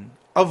religion,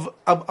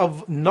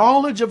 of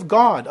knowledge of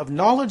God, of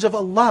knowledge of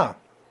Allah,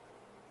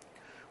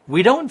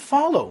 we don't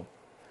follow.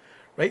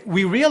 Right?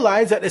 We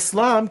realize that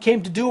Islam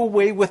came to do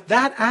away with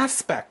that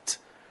aspect,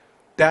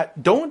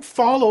 that don't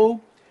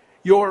follow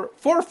your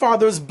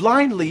forefathers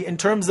blindly in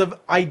terms of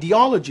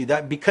ideology,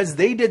 that because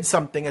they did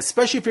something,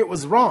 especially if it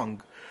was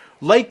wrong,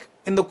 like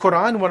in the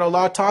Quran when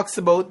Allah talks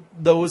about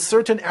those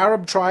certain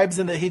Arab tribes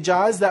in the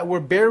Hijaz that were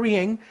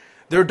burying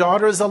their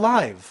daughters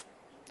alive.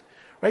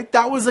 Right?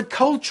 That was a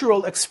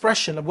cultural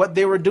expression of what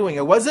they were doing.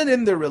 It wasn't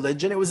in their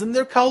religion, it was in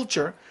their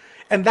culture.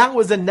 And that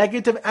was a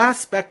negative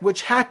aspect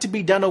which had to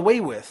be done away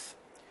with.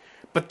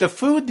 But the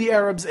food the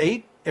Arabs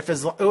ate, if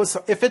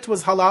it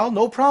was halal,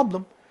 no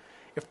problem.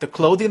 If the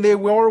clothing they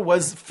wore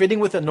was fitting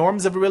with the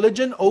norms of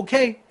religion,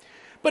 okay.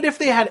 But if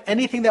they had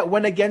anything that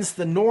went against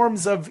the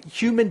norms of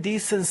human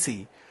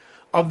decency,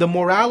 of the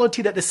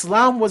morality that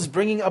Islam was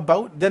bringing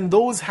about, then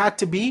those had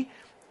to be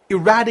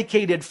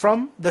eradicated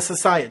from the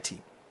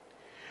society.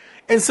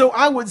 And so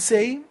I would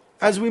say,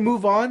 as we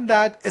move on,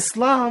 that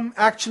Islam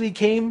actually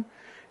came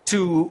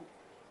to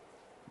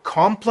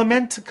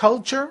complement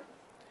culture,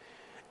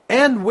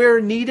 and where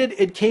needed,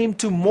 it came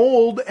to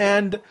mold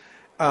and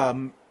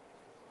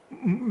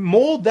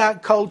mold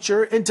that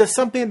culture into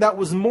something that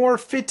was more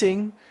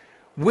fitting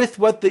with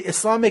what the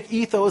Islamic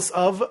ethos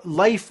of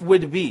life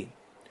would be.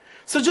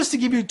 So just to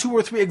give you 2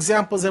 or 3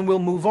 examples and we'll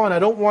move on. I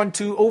don't want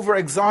to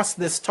over-exhaust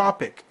this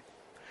topic.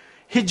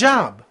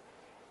 Hijab.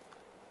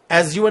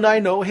 As you and I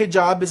know,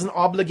 hijab is an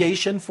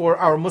obligation for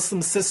our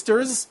Muslim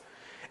sisters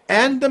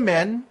and the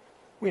men.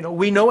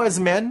 We know as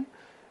men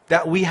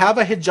that we have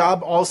a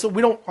hijab also.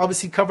 We don't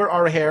obviously cover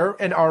our hair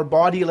and our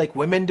body like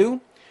women do.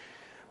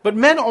 But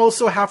men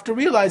also have to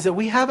realize that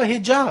we have a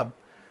hijab.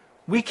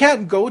 We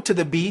can't go to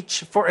the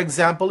beach, for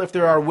example, if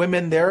there are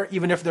women there,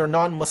 even if they're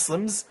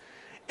non-Muslims,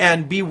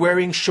 and be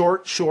wearing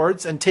short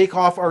shorts and take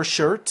off our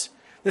shirt.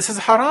 This is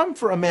haram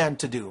for a man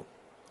to do.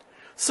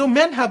 So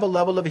men have a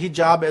level of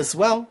hijab as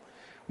well.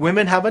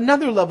 Women have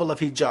another level of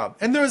hijab.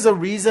 And there's a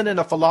reason and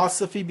a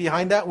philosophy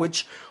behind that,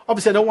 which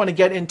obviously I don't want to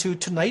get into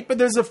tonight, but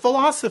there's a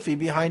philosophy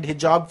behind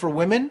hijab for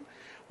women,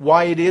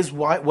 why it is,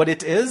 what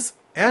it is,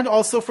 and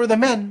also for the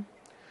men.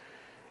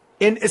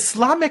 In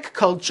Islamic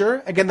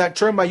culture, again, that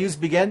term I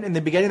used in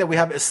the beginning, that we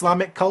have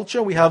Islamic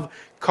culture, we have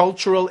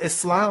cultural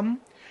Islam.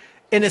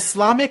 In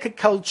Islamic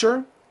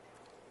culture,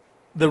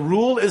 the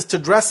rule is to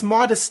dress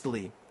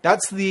modestly.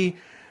 That's the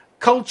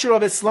culture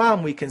of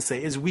Islam, we can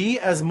say, is we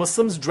as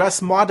Muslims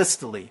dress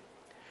modestly.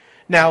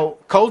 Now,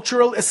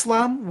 cultural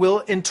Islam will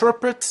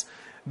interpret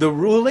the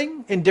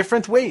ruling in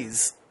different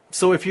ways.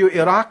 So if you're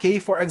Iraqi,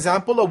 for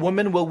example, a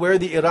woman will wear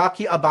the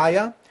Iraqi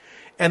abaya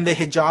and the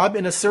hijab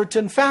in a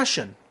certain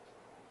fashion.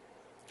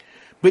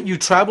 But you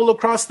travel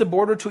across the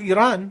border to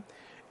Iran,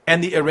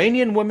 and the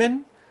Iranian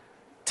women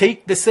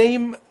take the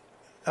same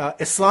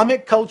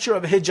Islamic culture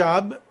of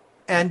hijab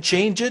and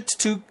change it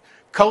to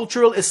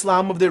cultural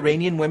Islam of the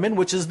Iranian women,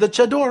 which is the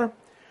chador.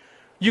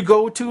 You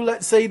go to,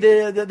 let's say,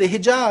 the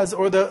Hijaz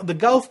or the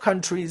Gulf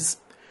countries,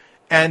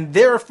 and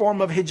their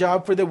form of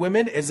hijab for the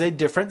women is a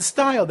different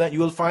style that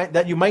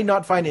you might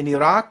not find in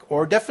Iraq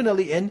or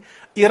definitely in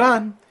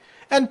Iran.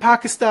 And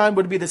Pakistan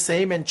would be the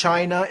same, and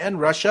China and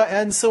Russia,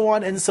 and so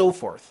on and so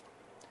forth.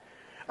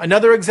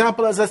 Another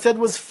example, as I said,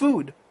 was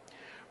food.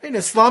 In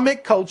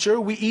Islamic culture,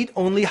 we eat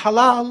only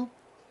halal.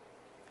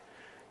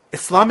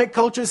 Islamic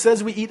culture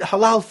says we eat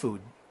halal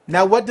food.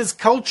 Now, what does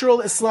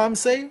cultural Islam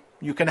say?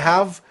 You can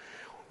have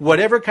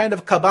whatever kind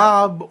of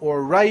kebab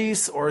or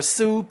rice or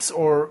soups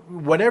or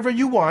whatever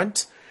you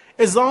want,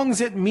 as long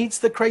as it meets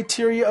the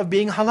criteria of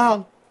being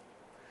halal.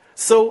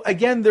 So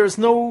again, there's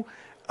no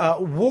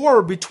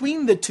war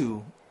between the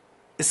two.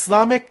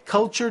 Islamic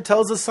culture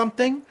tells us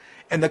something,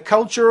 and the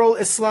cultural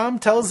Islam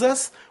tells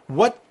us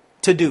what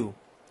to do.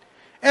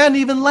 And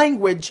even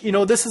language,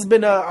 this has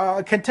been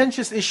a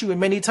contentious issue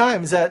many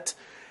times, that,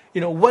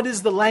 what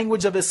is the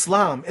language of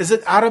Islam? Is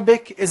it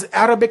Arabic? Is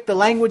Arabic the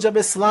language of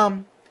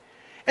Islam?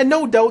 And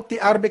no doubt the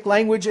Arabic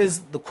language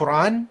is the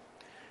Quran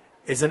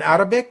is in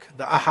Arabic,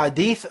 the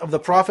ahadith of the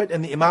Prophet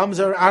and the Imams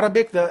are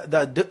Arabic, the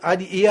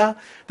adiyah,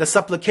 the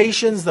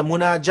supplications, the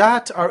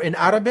munajat are in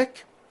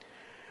Arabic.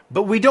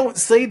 But we don't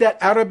say that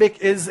Arabic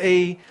is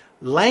a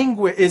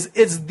language,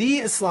 is the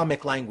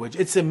Islamic language.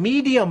 It's a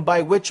medium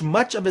by which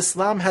much of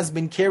Islam has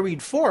been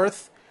carried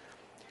forth.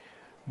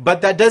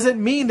 But that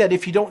doesn't mean that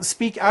if you don't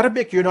speak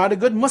Arabic, you're not a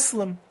good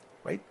Muslim,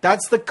 right?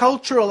 That's the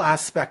cultural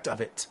aspect of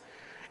it.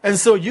 And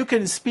so you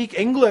can speak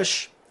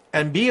English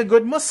and be a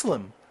good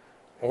Muslim,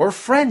 or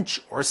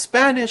French, or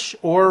Spanish,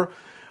 or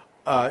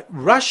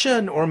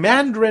Russian, or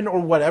Mandarin, or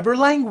whatever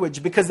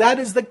language, because that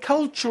is the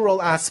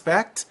cultural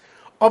aspect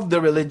of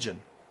the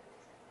religion.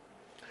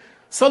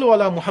 Sallu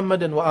ala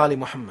Muhammadin wa ali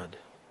Muhammad.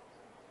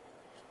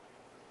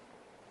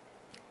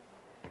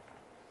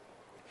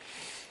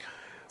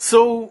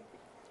 So,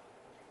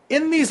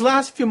 in these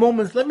last few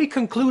moments, let me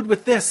conclude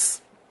with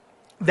this,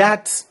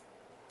 that,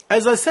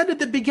 as I said at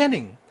the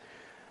beginning,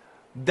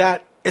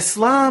 that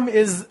Islam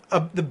is,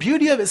 the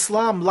beauty of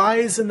Islam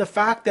lies in the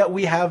fact that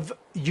we have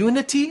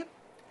unity,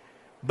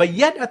 but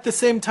yet at the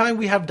same time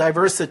we have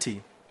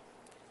diversity.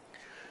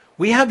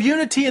 We have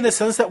unity in the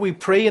sense that we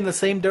pray in the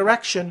same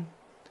direction.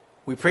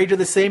 We pray to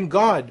the same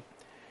God.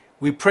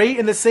 We pray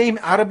in the same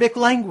Arabic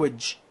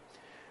language.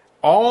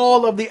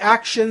 All of the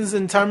actions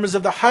in terms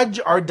of the Hajj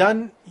are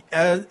done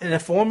in a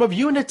form of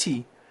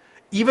unity.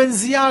 Even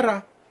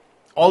ziyarah,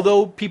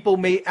 although people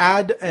may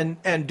add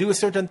and do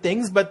certain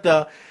things, but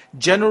the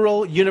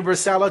general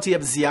universality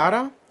of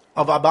ziyarah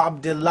of Abu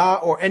Abdullah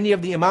or any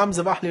of the Imams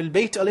of Ahlul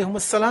Bayt alayhum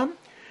salam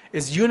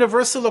is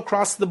universal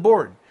across the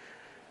board.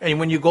 And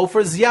when you go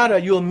for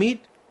ziyarah, you'll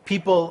meet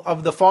people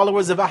of the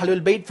followers of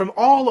Ahlul Bayt from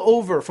all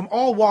over, from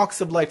all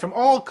walks of life, from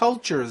all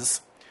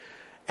cultures.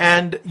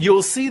 And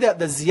you'll see that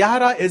the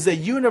ziyarah is a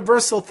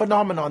universal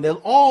phenomenon.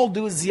 They'll all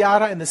do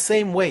ziyarah in the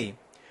same way.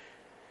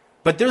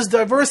 But there's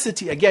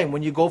diversity. Again,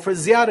 when you go for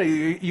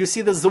ziyarah, you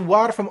see the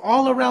zawar from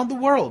all around the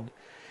world.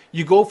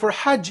 You go for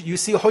hajj, you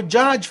see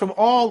hujjaj from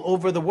all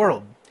over the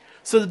world.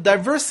 So the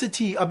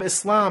diversity of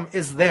Islam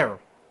is there.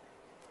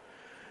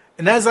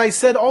 And as I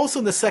said also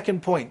in the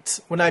second point,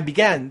 when I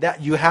began,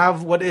 that you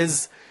have what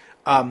is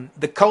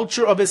the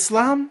culture of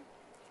Islam,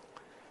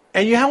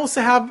 and you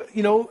also have,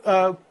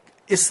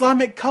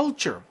 Islamic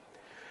culture.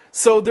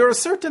 So there are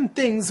certain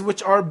things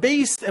which are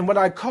based in what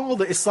I call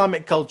the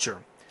Islamic culture.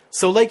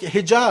 So like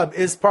hijab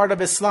is part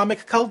of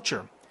Islamic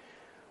culture.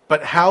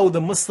 But how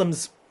the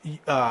Muslims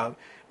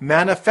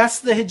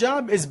manifest the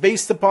hijab is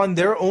based upon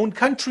their own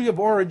country of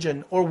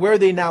origin or where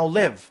they now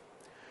live.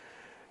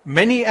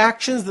 Many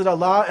actions that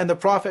Allah and the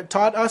Prophet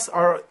taught us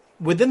are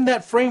within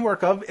that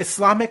framework of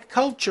Islamic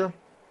culture.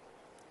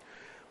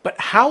 But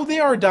how they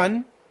are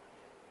done,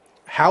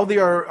 how they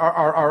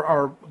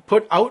are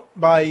put out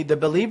by the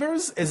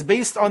believers is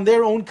based on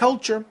their own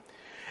culture.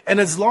 And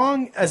as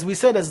long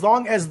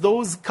as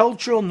those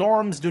cultural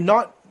norms do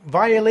not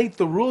violate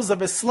the rules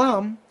of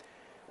Islam,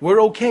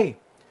 we're okay.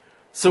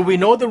 So we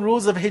know the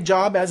rules of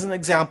hijab, as an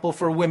example,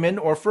 for women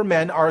or for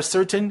men, are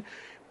certain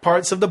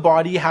parts of the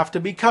body have to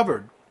be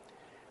covered.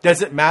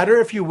 Does it matter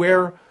if you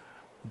wear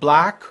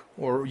black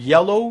or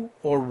yellow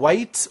or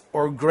white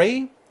or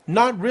gray?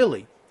 Not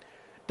really.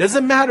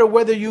 Doesn't matter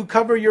whether you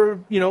cover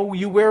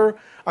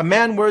a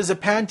man wears a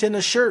pant and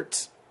a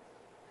shirt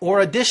or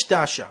a dish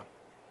dasha.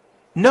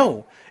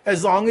 No,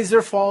 as long as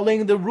they're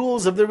following the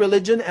rules of the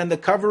religion and the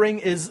covering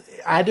is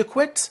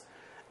adequate,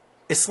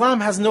 Islam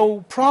has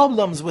no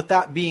problems with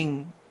that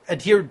being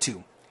adhered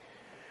to.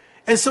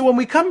 And so when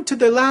we come to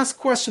the last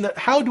question, that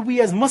how do we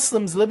as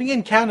Muslims living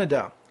in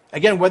Canada,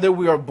 again, whether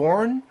we are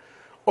born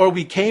or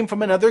we came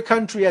from another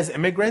country as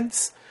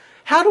immigrants,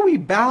 how do we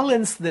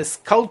balance this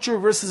culture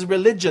versus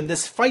religion,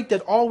 this fight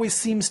that always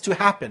seems to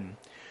happen?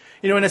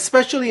 And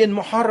especially in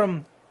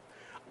Muharram,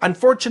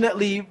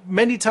 unfortunately,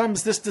 many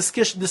times this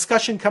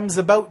discussion comes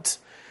about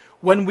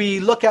when we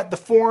look at the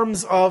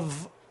forms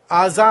of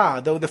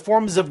azah, the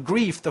forms of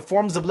grief, the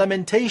forms of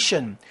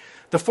lamentation,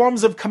 the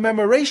forms of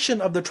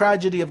commemoration of the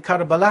tragedy of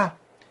Karbala.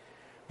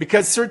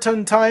 Because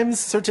certain times,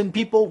 certain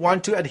people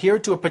want to adhere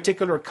to a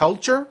particular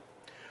culture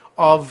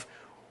of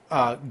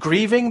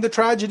grieving the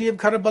tragedy of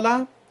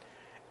Karbala,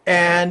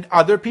 and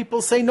other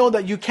people say, no,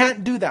 that you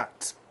can't do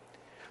that.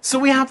 So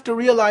we have to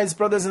realize,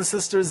 brothers and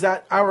sisters,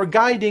 that our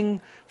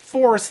guiding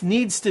force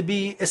needs to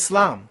be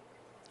Islam.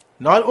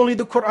 Not only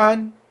the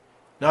Quran,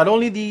 not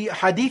only the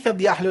hadith of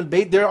the Ahlul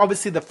Bayt, they're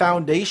obviously the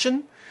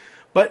foundation,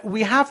 but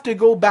we have to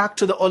go back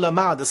to the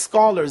ulama, the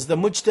scholars, the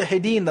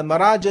mujtahideen, the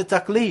maraja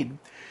taqleed,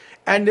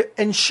 and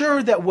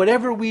ensure that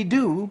whatever we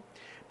do,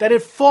 that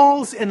it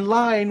falls in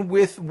line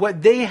with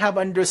what they have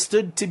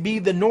understood to be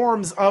the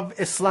norms of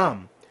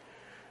Islam.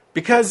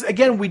 Because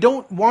again, we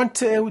don't want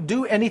to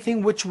do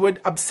anything which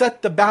would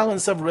upset the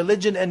balance of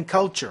religion and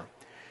culture.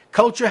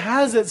 Culture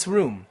has its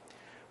room,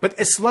 but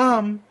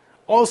Islam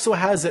also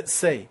has its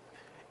say.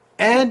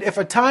 And if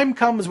a time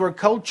comes where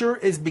culture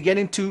is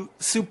beginning to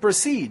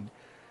supersede,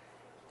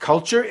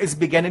 culture is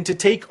beginning to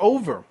take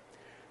over,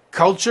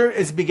 culture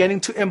is beginning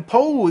to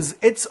impose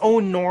its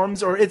own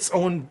norms or its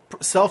own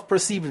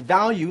self-perceived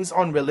values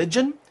on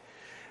religion,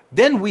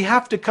 then we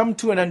have to come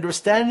to an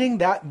understanding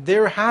that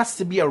there has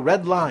to be a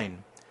red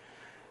line.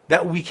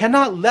 That we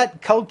cannot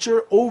let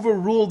culture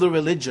overrule the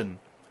religion.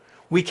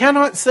 We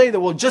cannot say that,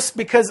 well, just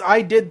because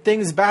I did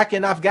things back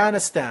in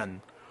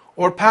Afghanistan,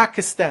 or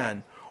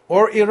Pakistan,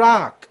 or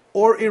Iraq,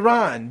 or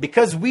Iran,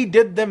 because we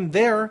did them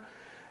there,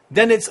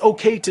 then it's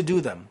okay to do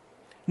them.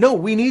 No,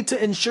 we need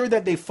to ensure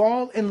that they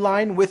fall in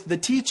line with the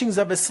teachings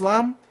of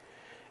Islam.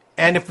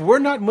 And if we're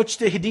not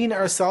mujtahideen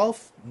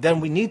ourselves, then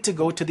we need to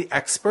go to the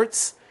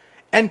experts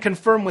and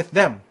confirm with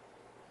them.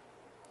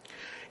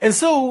 And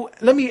so,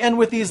 let me end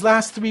with these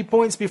last 3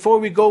 points before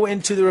we go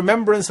into the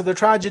remembrance of the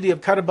tragedy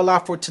of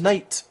Karbala for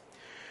tonight.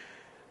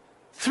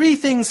 3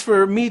 things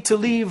for me to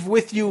leave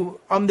with you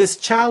on this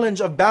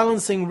challenge of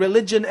balancing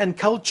religion and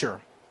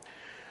culture.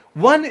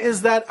 One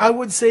is that I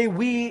would say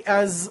we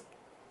as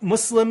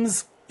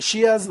Muslims,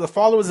 Shias, the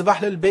followers of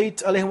Ahlul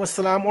Bayt alayhim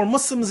salam, or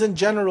Muslims in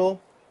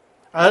general,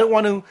 I don't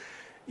want to,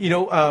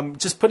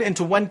 just put it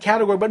into one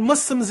category, but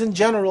Muslims in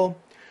general,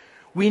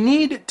 we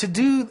need to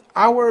do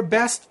our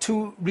best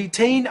to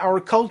retain our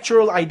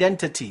cultural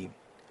identity.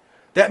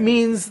 That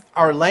means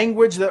our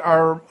language, that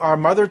our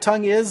mother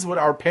tongue is, what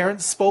our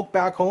parents spoke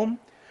back home.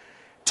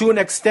 To an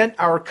extent,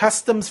 our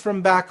customs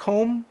from back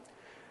home.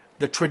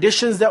 the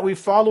traditions that we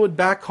followed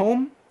back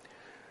home.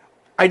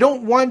 I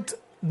don't want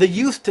the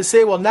youth to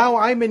say, well, now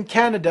I'm in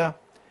Canada,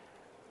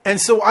 and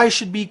so I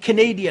should be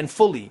Canadian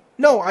fully.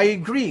 No, I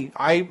agree.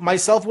 I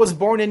myself was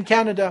born in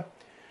Canada,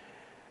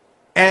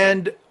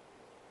 and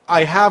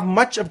I have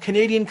much of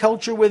Canadian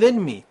culture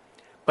within me.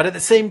 But at the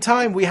same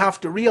time, we have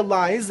to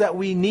realize that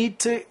we need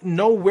to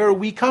know where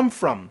we come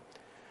from.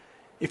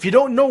 If you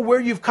don't know where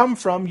you've come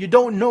from, you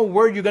don't know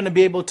where you're going to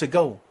be able to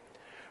go.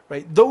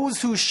 Right?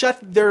 Those who shut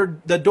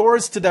the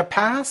doors to their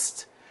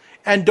past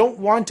and don't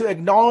want to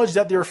acknowledge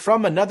that they're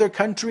from another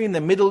country in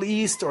the Middle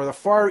East or the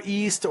Far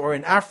East or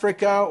in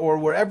Africa or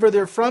wherever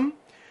they're from,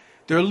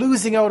 they're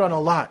losing out on a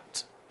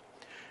lot.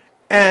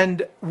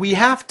 And we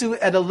have to,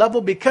 at a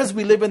level, because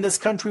we live in this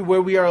country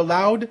where we are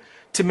allowed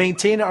to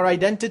maintain our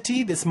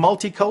identity, this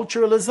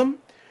multiculturalism,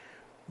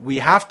 we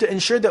have to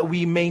ensure that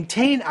we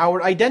maintain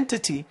our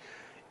identity.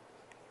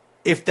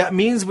 If that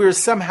means we're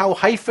somehow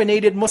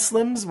hyphenated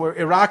Muslims, we're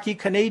Iraqi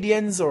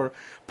Canadians or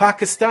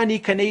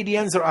Pakistani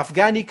Canadians or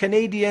Afghani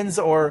Canadians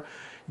or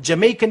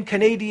Jamaican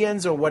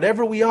Canadians or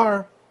whatever we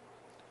are,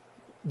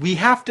 we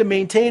have to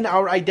maintain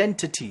our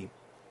identity.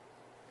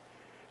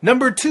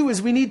 Number two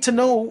is we need to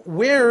know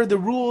where the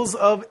rules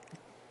of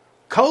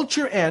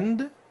culture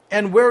end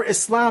and where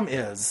Islam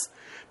is.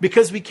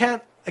 Because we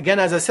can't, again,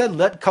 as I said,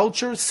 let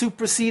culture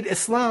supersede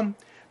Islam.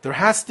 There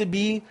has to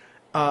be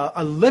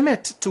a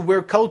limit to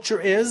where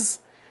culture is.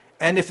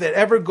 And if it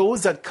ever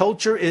goes that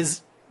culture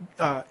is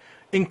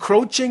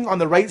encroaching on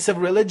the rights of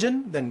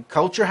religion, then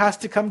culture has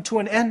to come to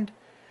an end.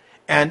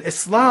 And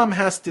Islam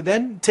has to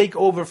then take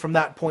over from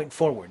that point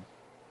forward.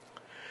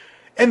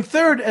 And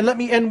third, and let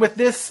me end with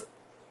this,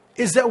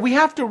 is that we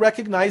have to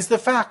recognize the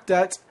fact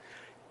that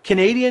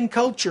Canadian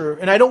culture,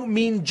 and I don't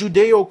mean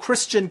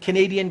Judeo-Christian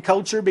Canadian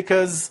culture,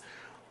 because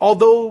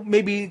although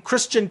maybe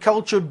Christian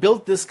culture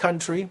built this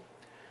country,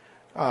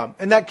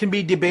 and that can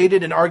be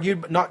debated and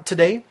argued, but not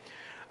today.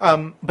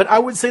 But I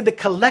would say the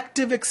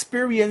collective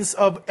experience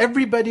of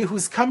everybody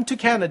who's come to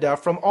Canada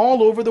from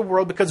all over the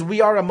world, because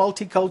we are a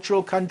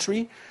multicultural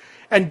country,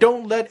 and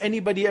don't let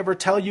anybody ever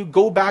tell you,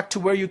 go back to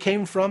where you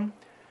came from.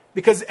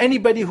 Because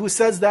anybody who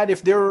says that,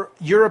 if they're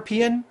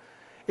European,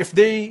 if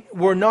they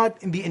were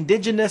not in the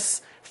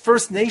indigenous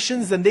First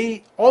Nations, then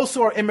they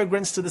also are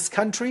immigrants to this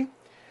country.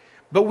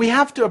 But we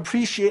have to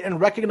appreciate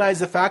and recognize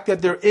the fact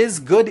that there is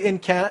good in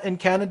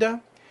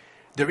Canada.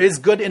 There is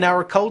good in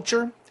our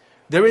culture.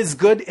 There is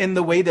good in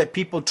the way that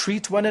people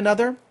treat one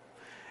another.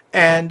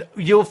 And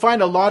you'll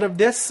find a lot of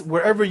this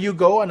wherever you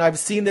go. And I've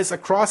seen this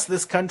across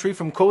this country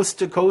from coast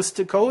to coast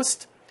to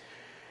coast.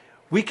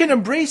 We can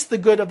embrace the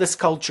good of this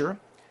culture.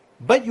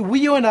 But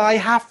you and I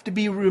have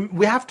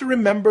to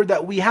remember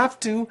that we have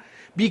to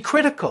be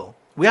critical.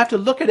 We have to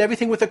look at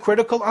everything with a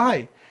critical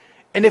eye.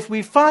 And if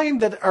we find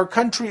that our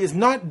country is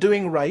not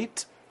doing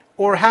right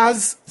or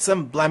has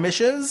some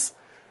blemishes,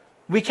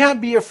 we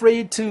can't be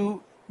afraid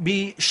to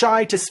be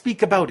shy to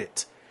speak about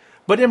it.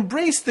 But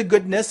embrace the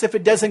goodness if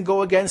it doesn't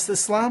go against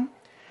Islam.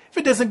 If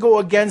it doesn't go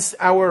against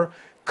our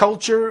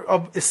culture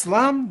of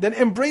Islam, then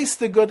embrace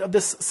the good of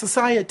this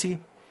society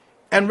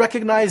and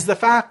recognize the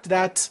fact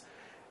that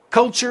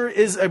culture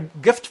is a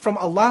gift from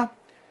Allah.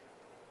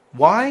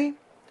 Why?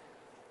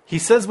 He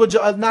says,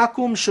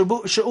 وَجَعَلْنَاكُمْ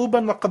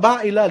شُعُوبًا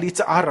وَقَبَائِلَ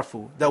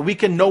لِتَعَارَفُوا, that we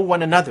can know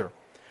one another.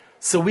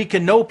 So we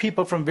can know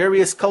people from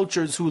various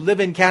cultures who live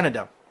in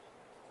Canada.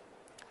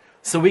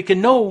 So we can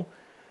know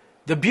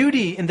the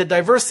beauty and the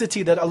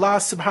diversity that Allah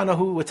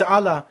subhanahu wa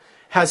ta'ala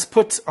has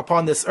put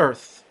upon this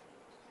earth.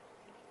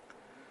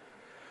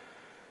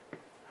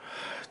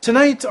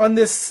 Tonight, on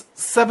this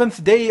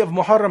 7th day of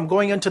Muharram,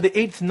 going into the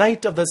 8th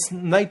night of this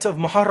night of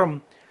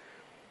Muharram,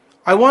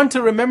 I want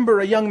to remember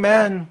a young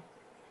man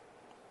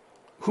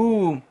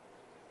who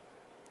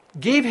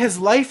gave his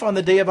life on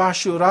the day of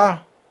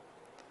Ashura,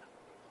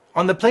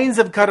 on the plains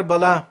of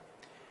Karbala.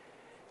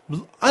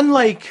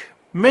 Unlike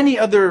many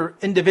other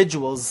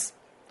individuals.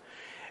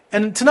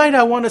 And tonight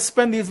I want to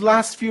spend these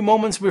last few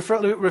moments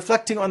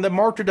reflecting on the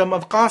martyrdom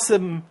of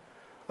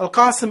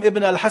Al-Qasim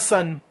ibn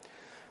al-Hassan,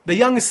 the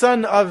young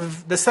son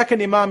of the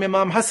second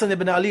Imam Hassan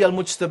ibn Ali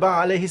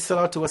al-Mujtaba alayhi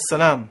salatu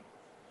wassalam.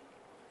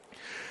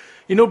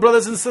 You know,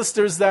 brothers and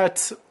sisters,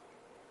 that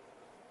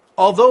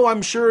although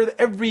I'm sure that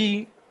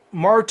every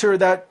martyr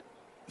that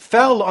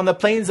fell on the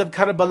plains of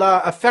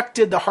Karbala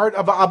affected the heart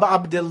of Abu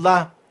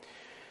Abdullah,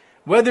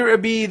 whether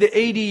it be the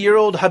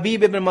 80-year-old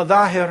Habib ibn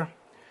Madahir,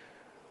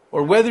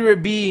 or whether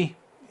it be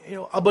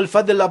Abu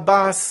al-Fadl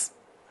Abbas,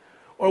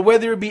 or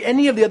whether it be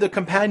any of the other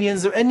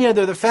companions or any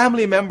other the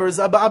family members,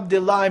 Abu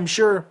Abdullah, I'm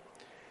sure,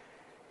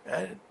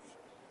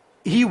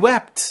 he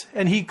wept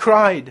and he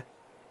cried.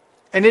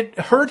 And it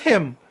hurt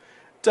him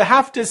to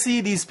have to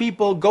see these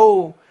people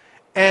go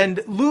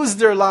and lose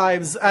their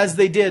lives as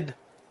they did.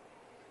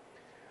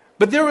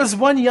 But there was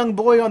one young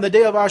boy on the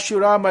day of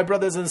Ashura, my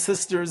brothers and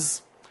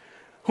sisters,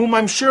 whom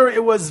I'm sure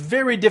it was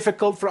very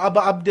difficult for Abu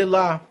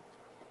Abdullah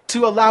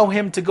to allow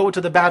him to go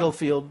to the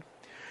battlefield.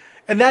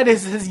 And that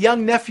is his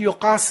young nephew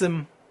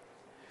Qasim.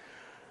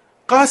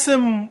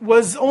 Qasim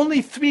was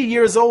only 3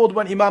 years old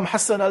when Imam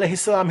Hassan alayhi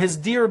salam, his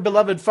dear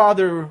beloved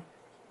father,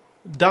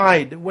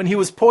 died, when he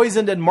was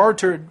poisoned and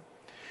martyred.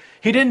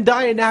 He didn't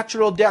die a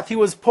natural death. He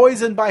was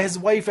poisoned by his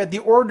wife at the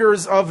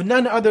orders of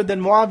none other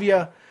than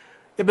Muawiyah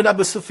ibn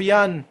Abu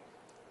Sufyan.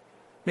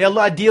 May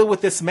Allah deal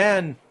with this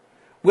man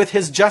with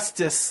His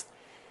justice.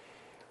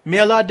 May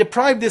Allah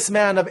deprive this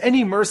man of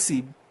any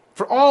mercy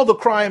for all the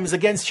crimes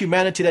against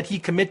humanity that he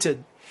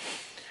committed.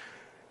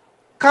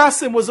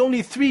 Qasim was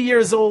only 3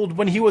 years old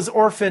when he was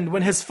orphaned,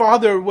 when his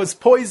father was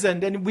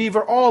poisoned, and we've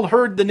all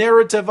heard the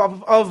narrative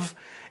of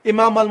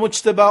Imam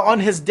al-Mujtaba on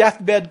his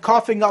deathbed,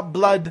 coughing up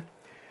blood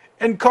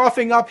and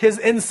coughing up his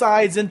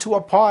insides into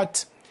a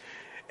pot.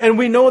 And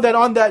we know that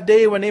on that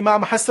day when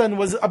Imam Hassan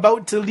was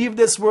about to leave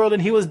this world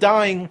and he was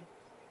dying,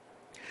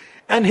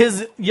 and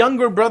his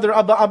younger brother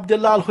Abu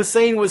Abdullah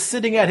al-Hussein was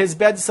sitting at his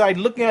bedside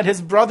looking at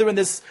his brother in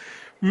this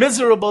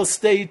miserable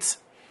state,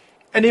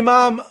 and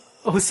Imam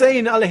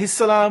Hussein alayhi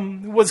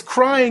salam was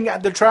crying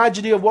at the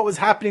tragedy of what was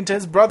happening to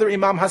his brother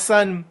Imam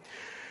Hassan.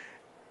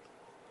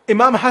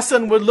 Imam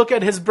Hassan would look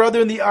at his brother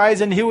in the eyes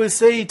and he would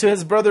say to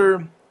his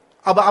brother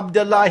Abu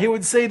Abdullah, he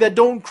would say that,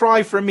 "Don't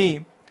cry for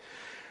me."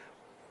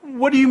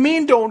 What do you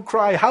mean don't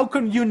cry? How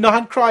can you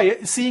not cry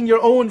seeing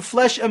your own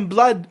flesh and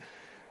blood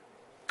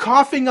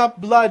coughing up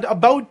blood,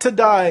 about to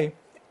die?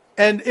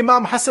 And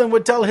Imam Hassan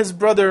would tell his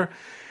brother,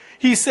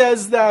 he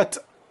says that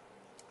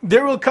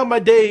there will come a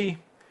day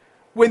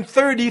when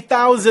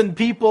 30,000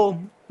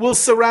 people will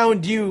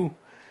surround you,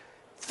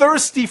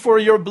 thirsty for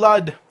your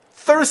blood,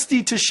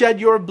 thirsty to shed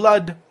your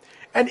blood.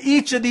 And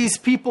each of these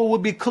people will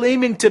be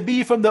claiming to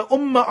be from the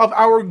ummah of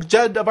our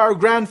Jad, of our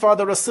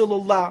grandfather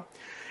Rasulullah.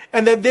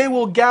 And that they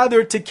will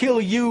gather to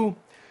kill you,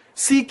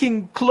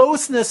 seeking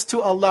closeness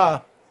to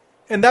Allah.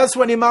 And that's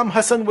when Imam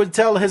Hassan would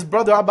tell his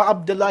brother Abu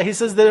Abdullah, he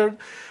says that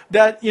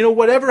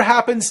whatever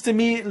happens to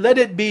me, let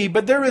it be.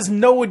 But there is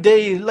no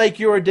day like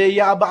your day,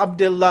 Ya Abu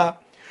Abdullah.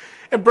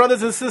 And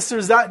brothers and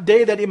sisters, that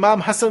day that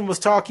Imam Hassan was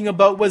talking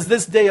about was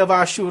this day of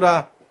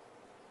Ashura.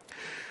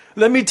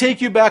 Let me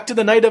take you back to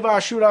the night of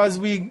Ashura as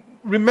we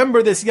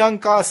remember this young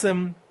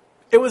Qasim.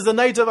 It was the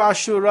night of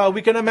Ashura.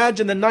 We can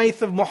imagine the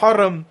 9th of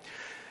Muharram.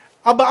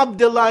 Abu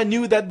Abdullah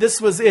knew that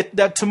this was it,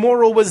 that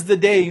tomorrow was the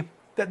day,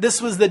 that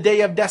this was the day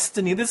of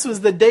destiny. This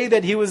was the day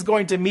that he was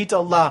going to meet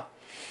Allah.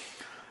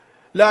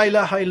 La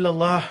ilaha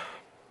illallah.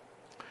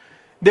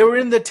 They were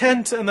in the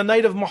tent on the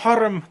night of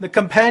Muharram. The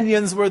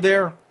companions were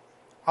there.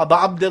 Abu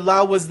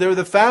Abdullah was there.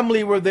 The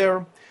family were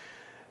there.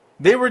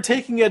 They were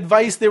taking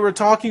advice. They were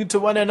talking to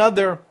one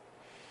another.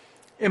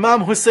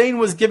 Imam Hussein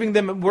was giving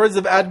them words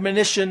of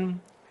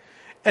admonition.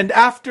 And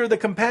after the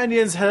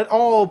companions had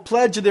all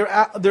pledged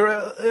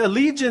their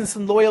allegiance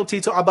and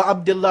loyalty to Abu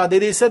Abdullah,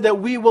 they said that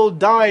we will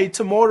die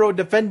tomorrow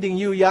defending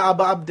you, Ya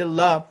Abu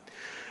Abdullah.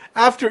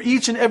 After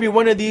each and every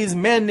one of these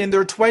men in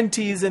their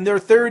 20s and their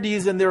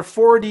 30s and their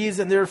 40s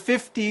and their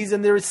 50s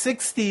and their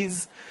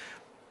 60s,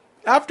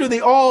 after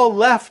they all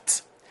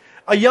left,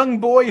 a young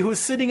boy who's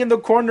sitting in the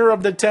corner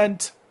of the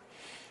tent,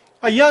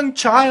 a young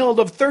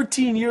child of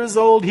 13 years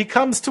old, he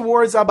comes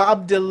towards Abu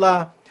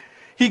Abdullah.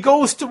 He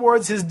goes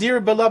towards his dear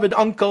beloved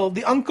uncle,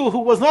 the uncle who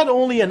was not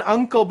only an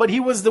uncle, but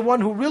he was the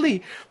one who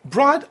really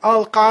brought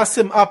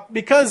Al-Qasim up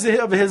because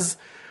of his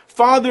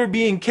father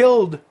being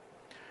killed.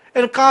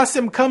 And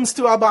Qasim comes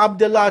to Abu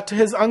Abdullah, to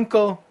his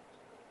uncle,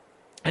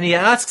 and he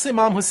asks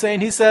Imam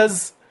Hussein, he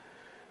says,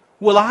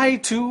 "Will I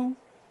too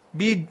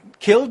be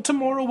killed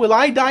tomorrow? Will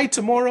I die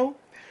tomorrow?"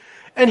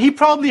 And he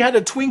probably had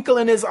a twinkle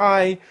in his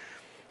eye.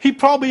 He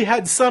probably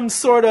had some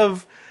sort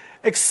of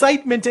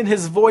excitement in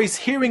his voice,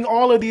 hearing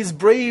all of these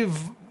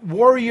brave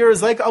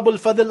warriors like Abu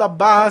al-Fadl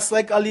Abbas,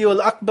 like Ali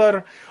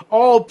al-Akbar,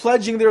 all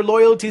pledging their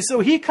loyalty. So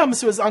he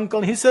comes to his uncle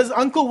and he says,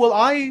 "Uncle, will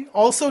I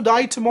also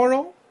die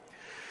tomorrow?"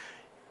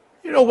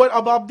 You know what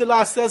Abu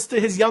Abdullah says to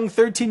his young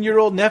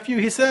 13-year-old nephew?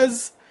 He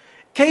says,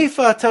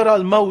 "Kayfa tara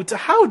al-maut?"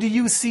 How do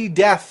you see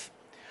death?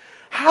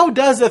 How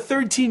does a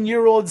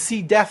 13-year-old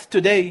see death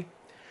today?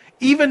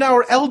 Even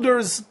our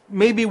elders,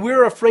 maybe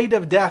we're afraid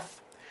of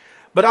death.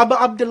 But Abu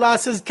Abdullah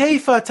says,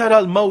 "Kayfa tara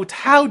al-maut?"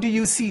 How do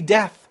you see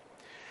death?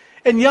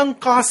 And young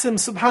Qasim,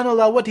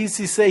 subhanallah, what does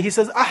he say? He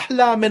says,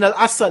 "Ahla min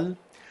al-asal."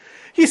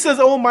 He says,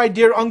 "Oh my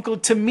dear uncle,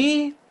 to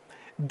me,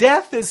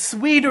 death is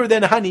sweeter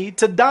than honey.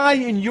 To die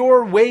in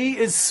your way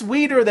is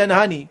sweeter than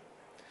honey."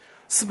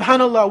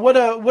 Subhanallah,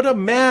 what a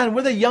man,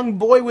 what a young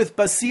boy with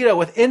basira,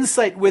 with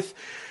insight, with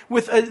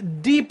a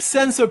deep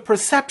sense of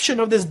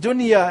perception of this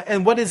dunya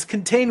and what is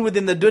contained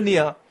within the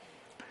dunya.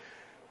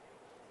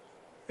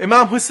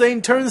 Imam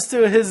Hussein turns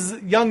to his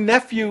young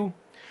nephew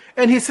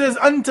and he says,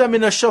 "Anta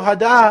min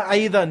ash-shuhada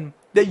aidan,"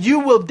 that you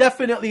will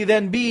definitely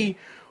then be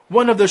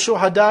one of the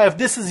shuhada, if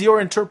this is your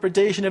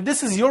interpretation, if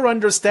this is your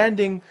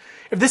understanding,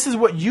 if this is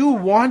what you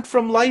want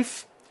from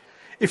life,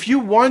 if you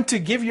want to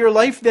give your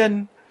life,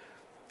 then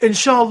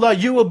inshallah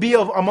you will be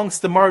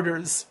amongst the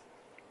martyrs.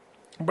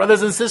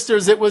 Brothers and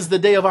sisters, it was the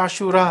day of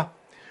Ashura.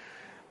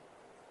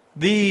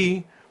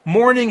 The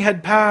morning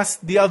had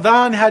passed, the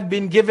adhan had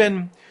been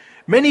given,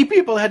 Many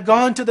people had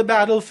gone to the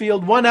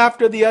battlefield, one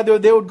after the other.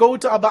 They would go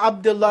to Abu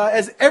Abdullah,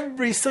 as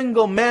every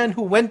single man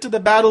who went to the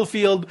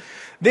battlefield,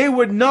 they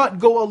would not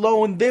go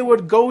alone. They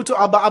would go to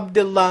Abu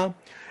Abdullah,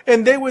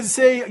 and they would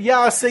say,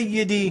 Ya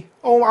Sayyidi,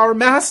 oh our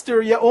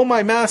master, oh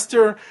my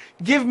master,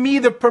 give me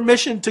the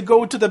permission to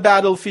go to the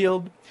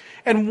battlefield.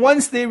 And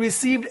once they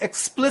received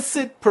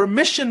explicit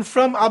permission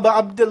from Abu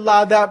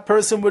Abdullah, that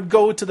person would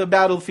go to the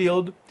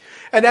battlefield.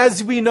 And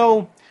as we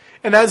know,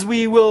 and as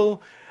we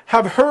will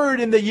have heard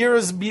in the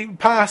years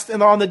past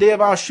and on the day of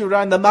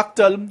Ashura and the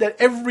Maqtal, that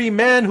every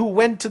man who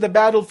went to the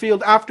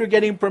battlefield after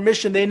getting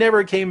permission, they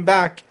never came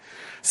back.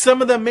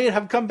 Some of them may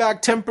have come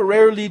back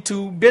temporarily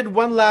to bid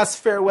one last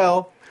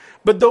farewell,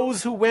 but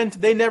those who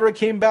went, they never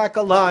came back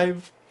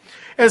alive.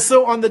 And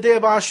so on the day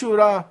of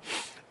Ashura,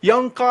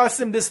 young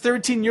Qasim, this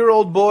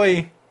 13-year-old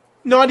boy,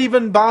 not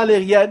even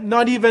baligh yet,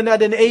 not even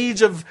at an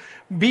age of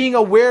being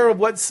aware of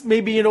what's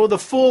maybe, the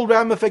full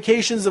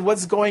ramifications of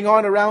what's going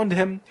on around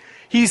him.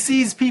 He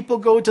sees people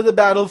go to the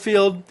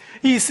battlefield.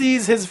 He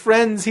sees his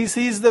friends. He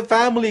sees the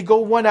family go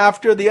one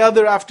after the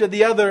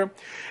other.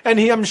 And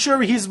I'm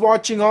sure he's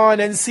watching on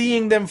and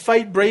seeing them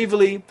fight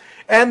bravely.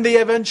 And they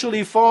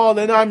eventually fall.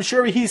 And I'm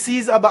sure he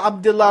sees Abu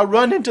Abdullah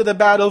run into the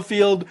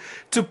battlefield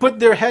to put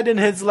their head in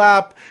his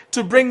lap,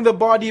 to bring the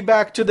body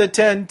back to the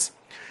tent.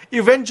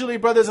 Eventually,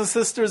 brothers and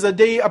sisters,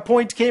 a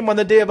point came on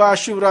the day of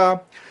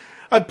Ashura.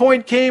 A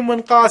point came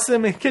when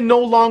Qasim can no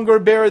longer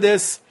bear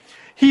this.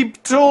 He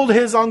told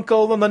his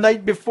uncle on the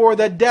night before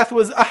that death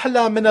was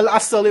ahla min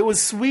al-asal. It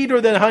was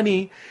sweeter than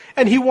honey.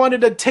 And he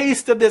wanted a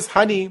taste of this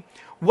honey.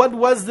 What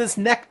was this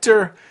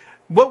nectar?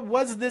 What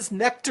was this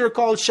nectar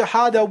called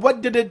shahada?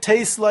 What did it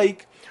taste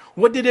like?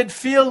 What did it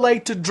feel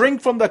like to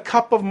drink from the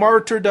cup of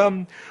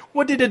martyrdom?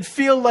 What did it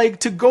feel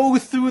like to go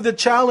through the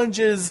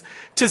challenges,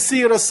 to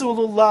see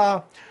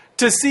Rasulullah,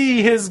 to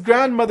see his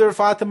grandmother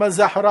Fatima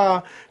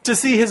Zahra, to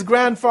see his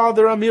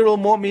grandfather Amir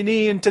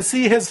al-Mu'mineen, to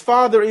see his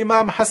father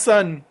Imam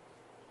Hassan?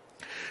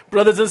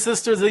 Brothers and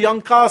sisters, the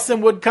young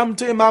Qasim would come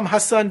to Imam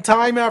Hassan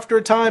time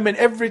after time, and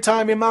every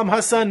time Imam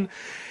Hussein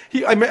would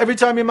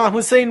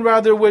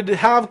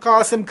have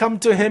Qasim come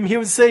to him, he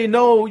would say,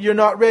 no, you're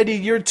not ready,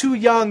 you're too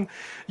young,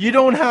 you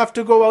don't have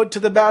to go out to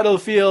the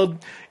battlefield.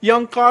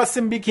 Young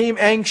Qasim became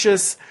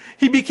anxious,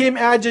 he became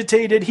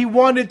agitated, he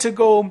wanted to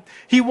go,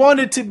 he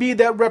wanted to be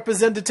that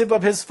representative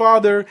of his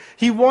father,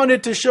 he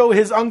wanted to show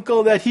his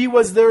uncle that he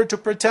was there to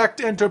protect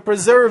and to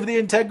preserve the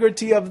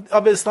integrity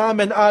of Islam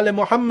and Al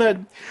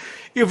Muhammad.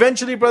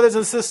 Eventually, brothers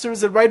and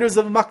sisters, the writers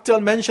of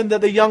Maqtal mentioned that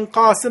the young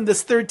Qasim,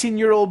 this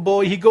 13-year-old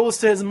boy, he goes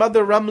to his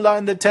mother Ramla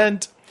in the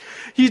tent.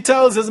 He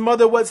tells his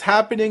mother what's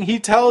happening. He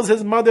tells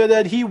his mother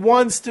that he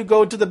wants to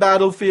go to the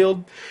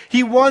battlefield.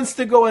 He wants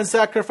to go and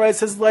sacrifice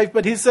his life.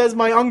 But he says,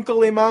 my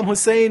uncle Imam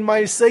Hussein,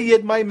 my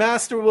Sayyid, my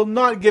master will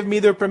not give me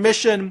their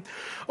permission.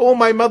 Oh,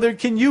 my mother,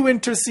 can you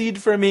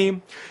intercede for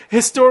me?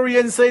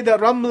 Historians say that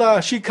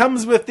Ramla, she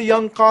comes with the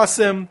young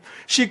Qasim.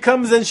 She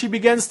comes and she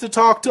begins to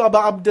talk to Abu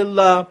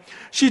Abdullah.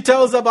 She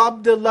tells Abu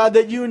Abdullah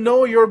that you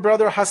know your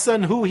brother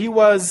Hassan, who he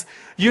was.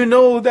 You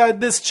know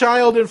that this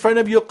child in front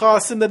of you,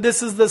 Qasim, that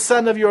this is the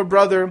son of your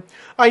brother.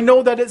 I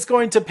know that it's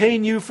going to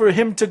pain you for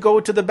him to go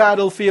to the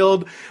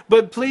battlefield.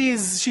 But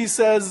please, she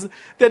says,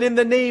 that in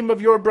the name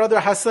of your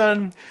brother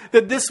Hassan,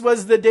 that this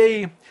was the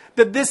day,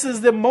 that this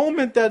is the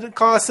moment that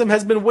Qasim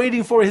has been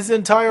waiting for his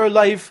entire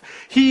life.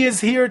 He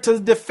is here to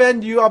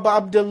defend you, Abu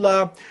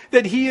Abdullah.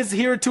 That he is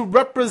here to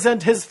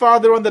represent his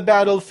father on the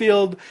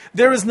battlefield.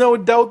 There is no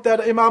doubt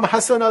that Imam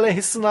Hassan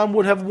alayhi salam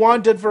would have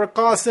wanted for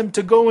Qasim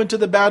to go into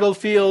the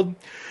battlefield.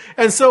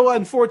 And so,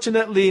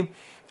 unfortunately,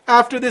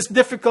 after this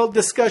difficult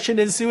discussion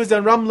ensues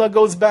and Ramla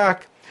goes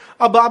back,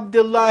 Abu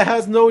Abdullah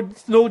has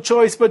no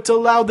choice but to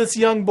allow this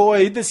young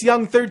boy, this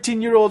young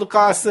 13-year-old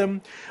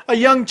Qasim, a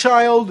young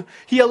child,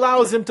 he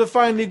allows him to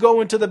finally go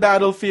into the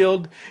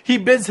battlefield. He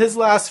bids his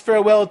last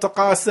farewell to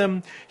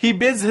Qasim. He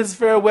bids his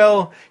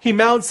farewell. He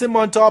mounts him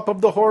on top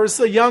of the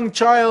horse. A young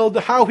child,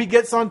 how he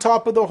gets on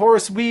top of the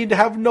horse, we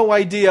have no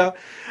idea.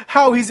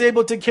 How he's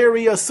able to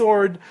carry a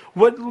sword.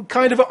 What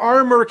kind of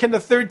armor can a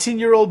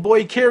 13-year-old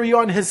boy carry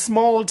on his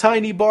small,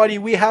 tiny body?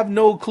 We have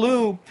no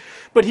clue.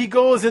 But he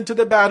goes into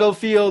the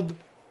battlefield.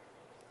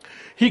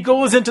 He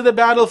goes into the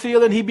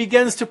battlefield and he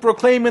begins to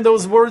proclaim in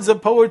those words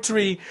of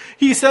poetry.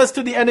 He says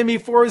to the enemy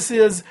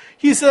forces,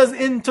 he says,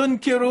 In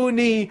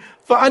tunkiruni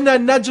fa'ana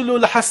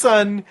najlul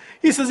Hasan.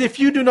 He says, if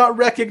you do not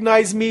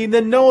recognize me,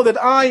 then know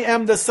that I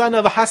am the son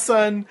of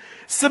Hassan.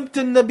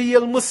 Sibtin Nabi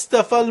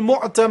al-Mustafa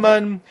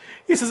al-Mu'taman.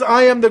 He says,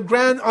 I am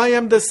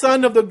the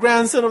son of the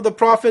grandson of the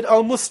Prophet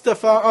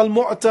al-Mustafa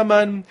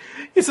al-Mu'taman.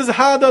 He says,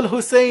 Hada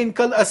al-Hussein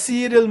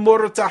kal-Asir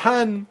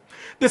al-Murtahan.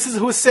 This is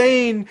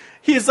Hussein.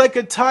 He is like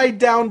a tied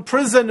down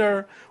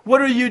prisoner.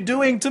 What are you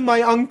doing to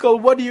my uncle?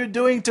 What are you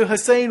doing to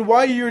Hussein?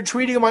 Why are you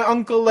treating my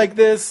uncle like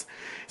this?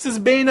 He says,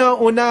 Baina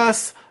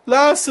unas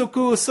la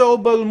suku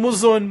sobal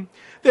muzun.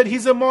 That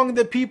he's among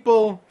the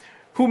people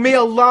who may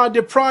Allah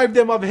deprive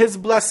them of his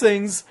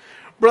blessings.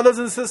 Brothers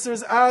and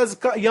sisters, as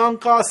young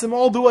Qasim,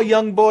 although a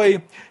young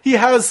boy, he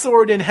has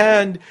sword in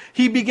hand.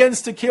 He begins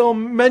to kill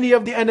many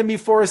of the enemy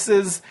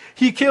forces.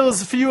 He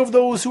kills few of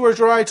those who are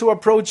trying to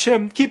approach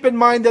him. Keep in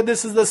mind that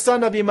this is the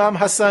son of Imam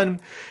Hassan.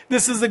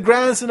 This is the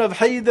grandson of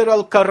Haydar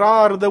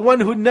al-Qarar, the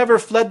one who never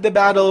fled the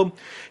battle.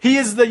 He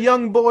is the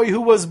young boy who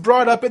was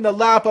brought up in the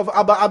lap of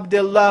Abu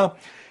Abdullah.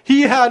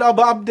 He had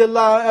Abu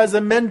Abdullah as a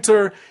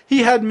mentor. He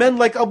had men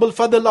like Abu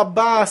Fadl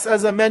Abbas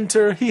as a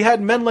mentor. He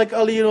had men like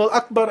Ali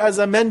al-Akbar as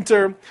a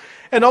mentor.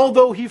 And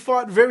although he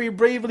fought very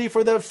bravely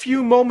for the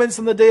few moments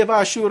on the day of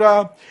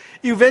Ashura,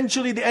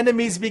 eventually the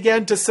enemies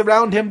began to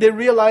surround him. They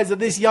realized that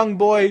this young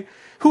boy,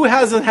 who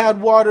hasn't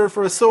had water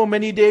for so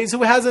many days,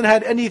 who hasn't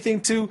had anything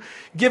to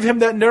give him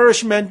that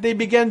nourishment, they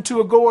began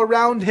to go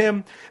around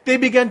him. They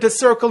began to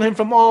circle him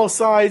from all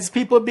sides.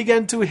 People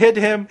began to hit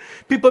him.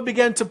 People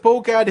began to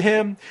poke at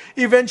him.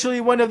 Eventually,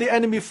 one of the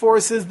enemy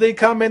forces, they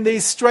come and they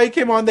strike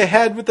him on the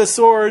head with a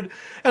sword.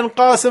 And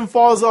Qasim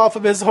falls off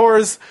of his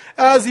horse.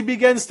 As he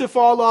begins to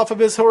fall off of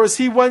his horse,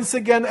 he once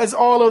again, as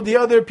all of the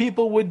other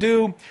people would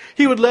do,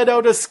 he would let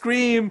out a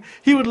scream.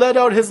 He would let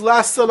out his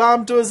last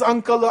salam to his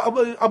uncle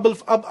Abu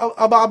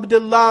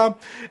Abdullah.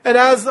 And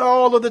as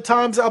all of the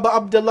times Abu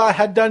Abdullah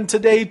had done to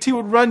date, he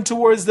would run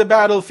towards the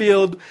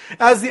battlefield.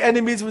 As the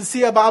enemies would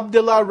see Abu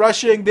Abdullah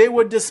rushing, they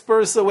would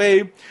disperse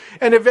away.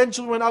 And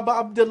eventually when Abu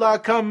Abdullah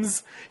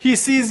comes, he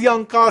sees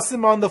young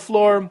Qasim on the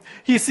floor.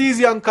 He sees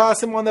young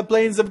Qasim on the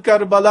plains of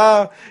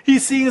Karbala. He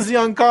sees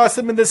young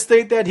Qasim in the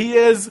state that he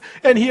is,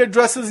 and he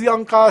addresses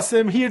young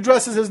Qasim. He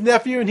addresses his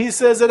nephew and he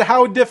says that,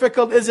 how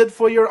difficult is it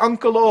for your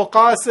uncle, O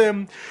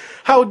Qasim?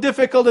 How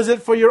difficult is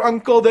it for your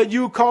uncle that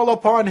you call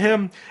upon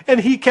him and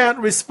he can't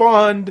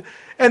respond?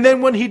 And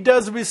then when he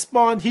does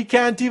respond, he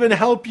can't even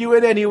help you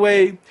in any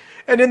way.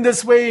 And in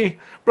this way,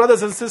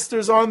 brothers and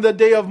sisters, on the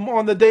day of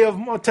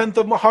 10th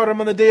of Muharram,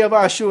 on the day of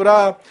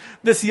Ashura,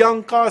 this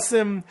young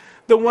Qasim,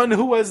 the one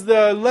who was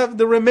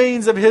the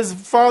remains of his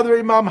father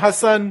Imam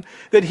Hassan,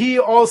 that he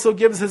also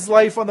gives his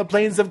life on the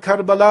plains of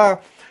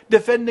Karbala,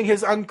 defending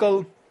his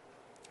uncle,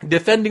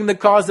 defending the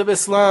cause of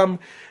Islam,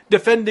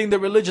 defending the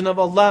religion of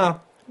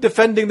Allah,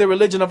 defending the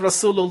religion of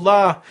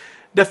Rasulullah,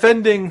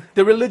 defending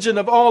the religion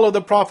of all of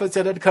the prophets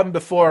that had come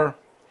before.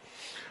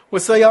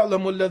 وَسَيَعْلَمُ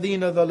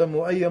الَّذِينَ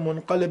ظَلَمُوا أَيَّ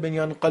مُنْقَلِبٍ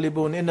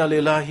يَنْقَلِبُونَ إِنَّ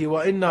لِلَّهِ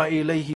وَإِنَّا إِلَيْهِ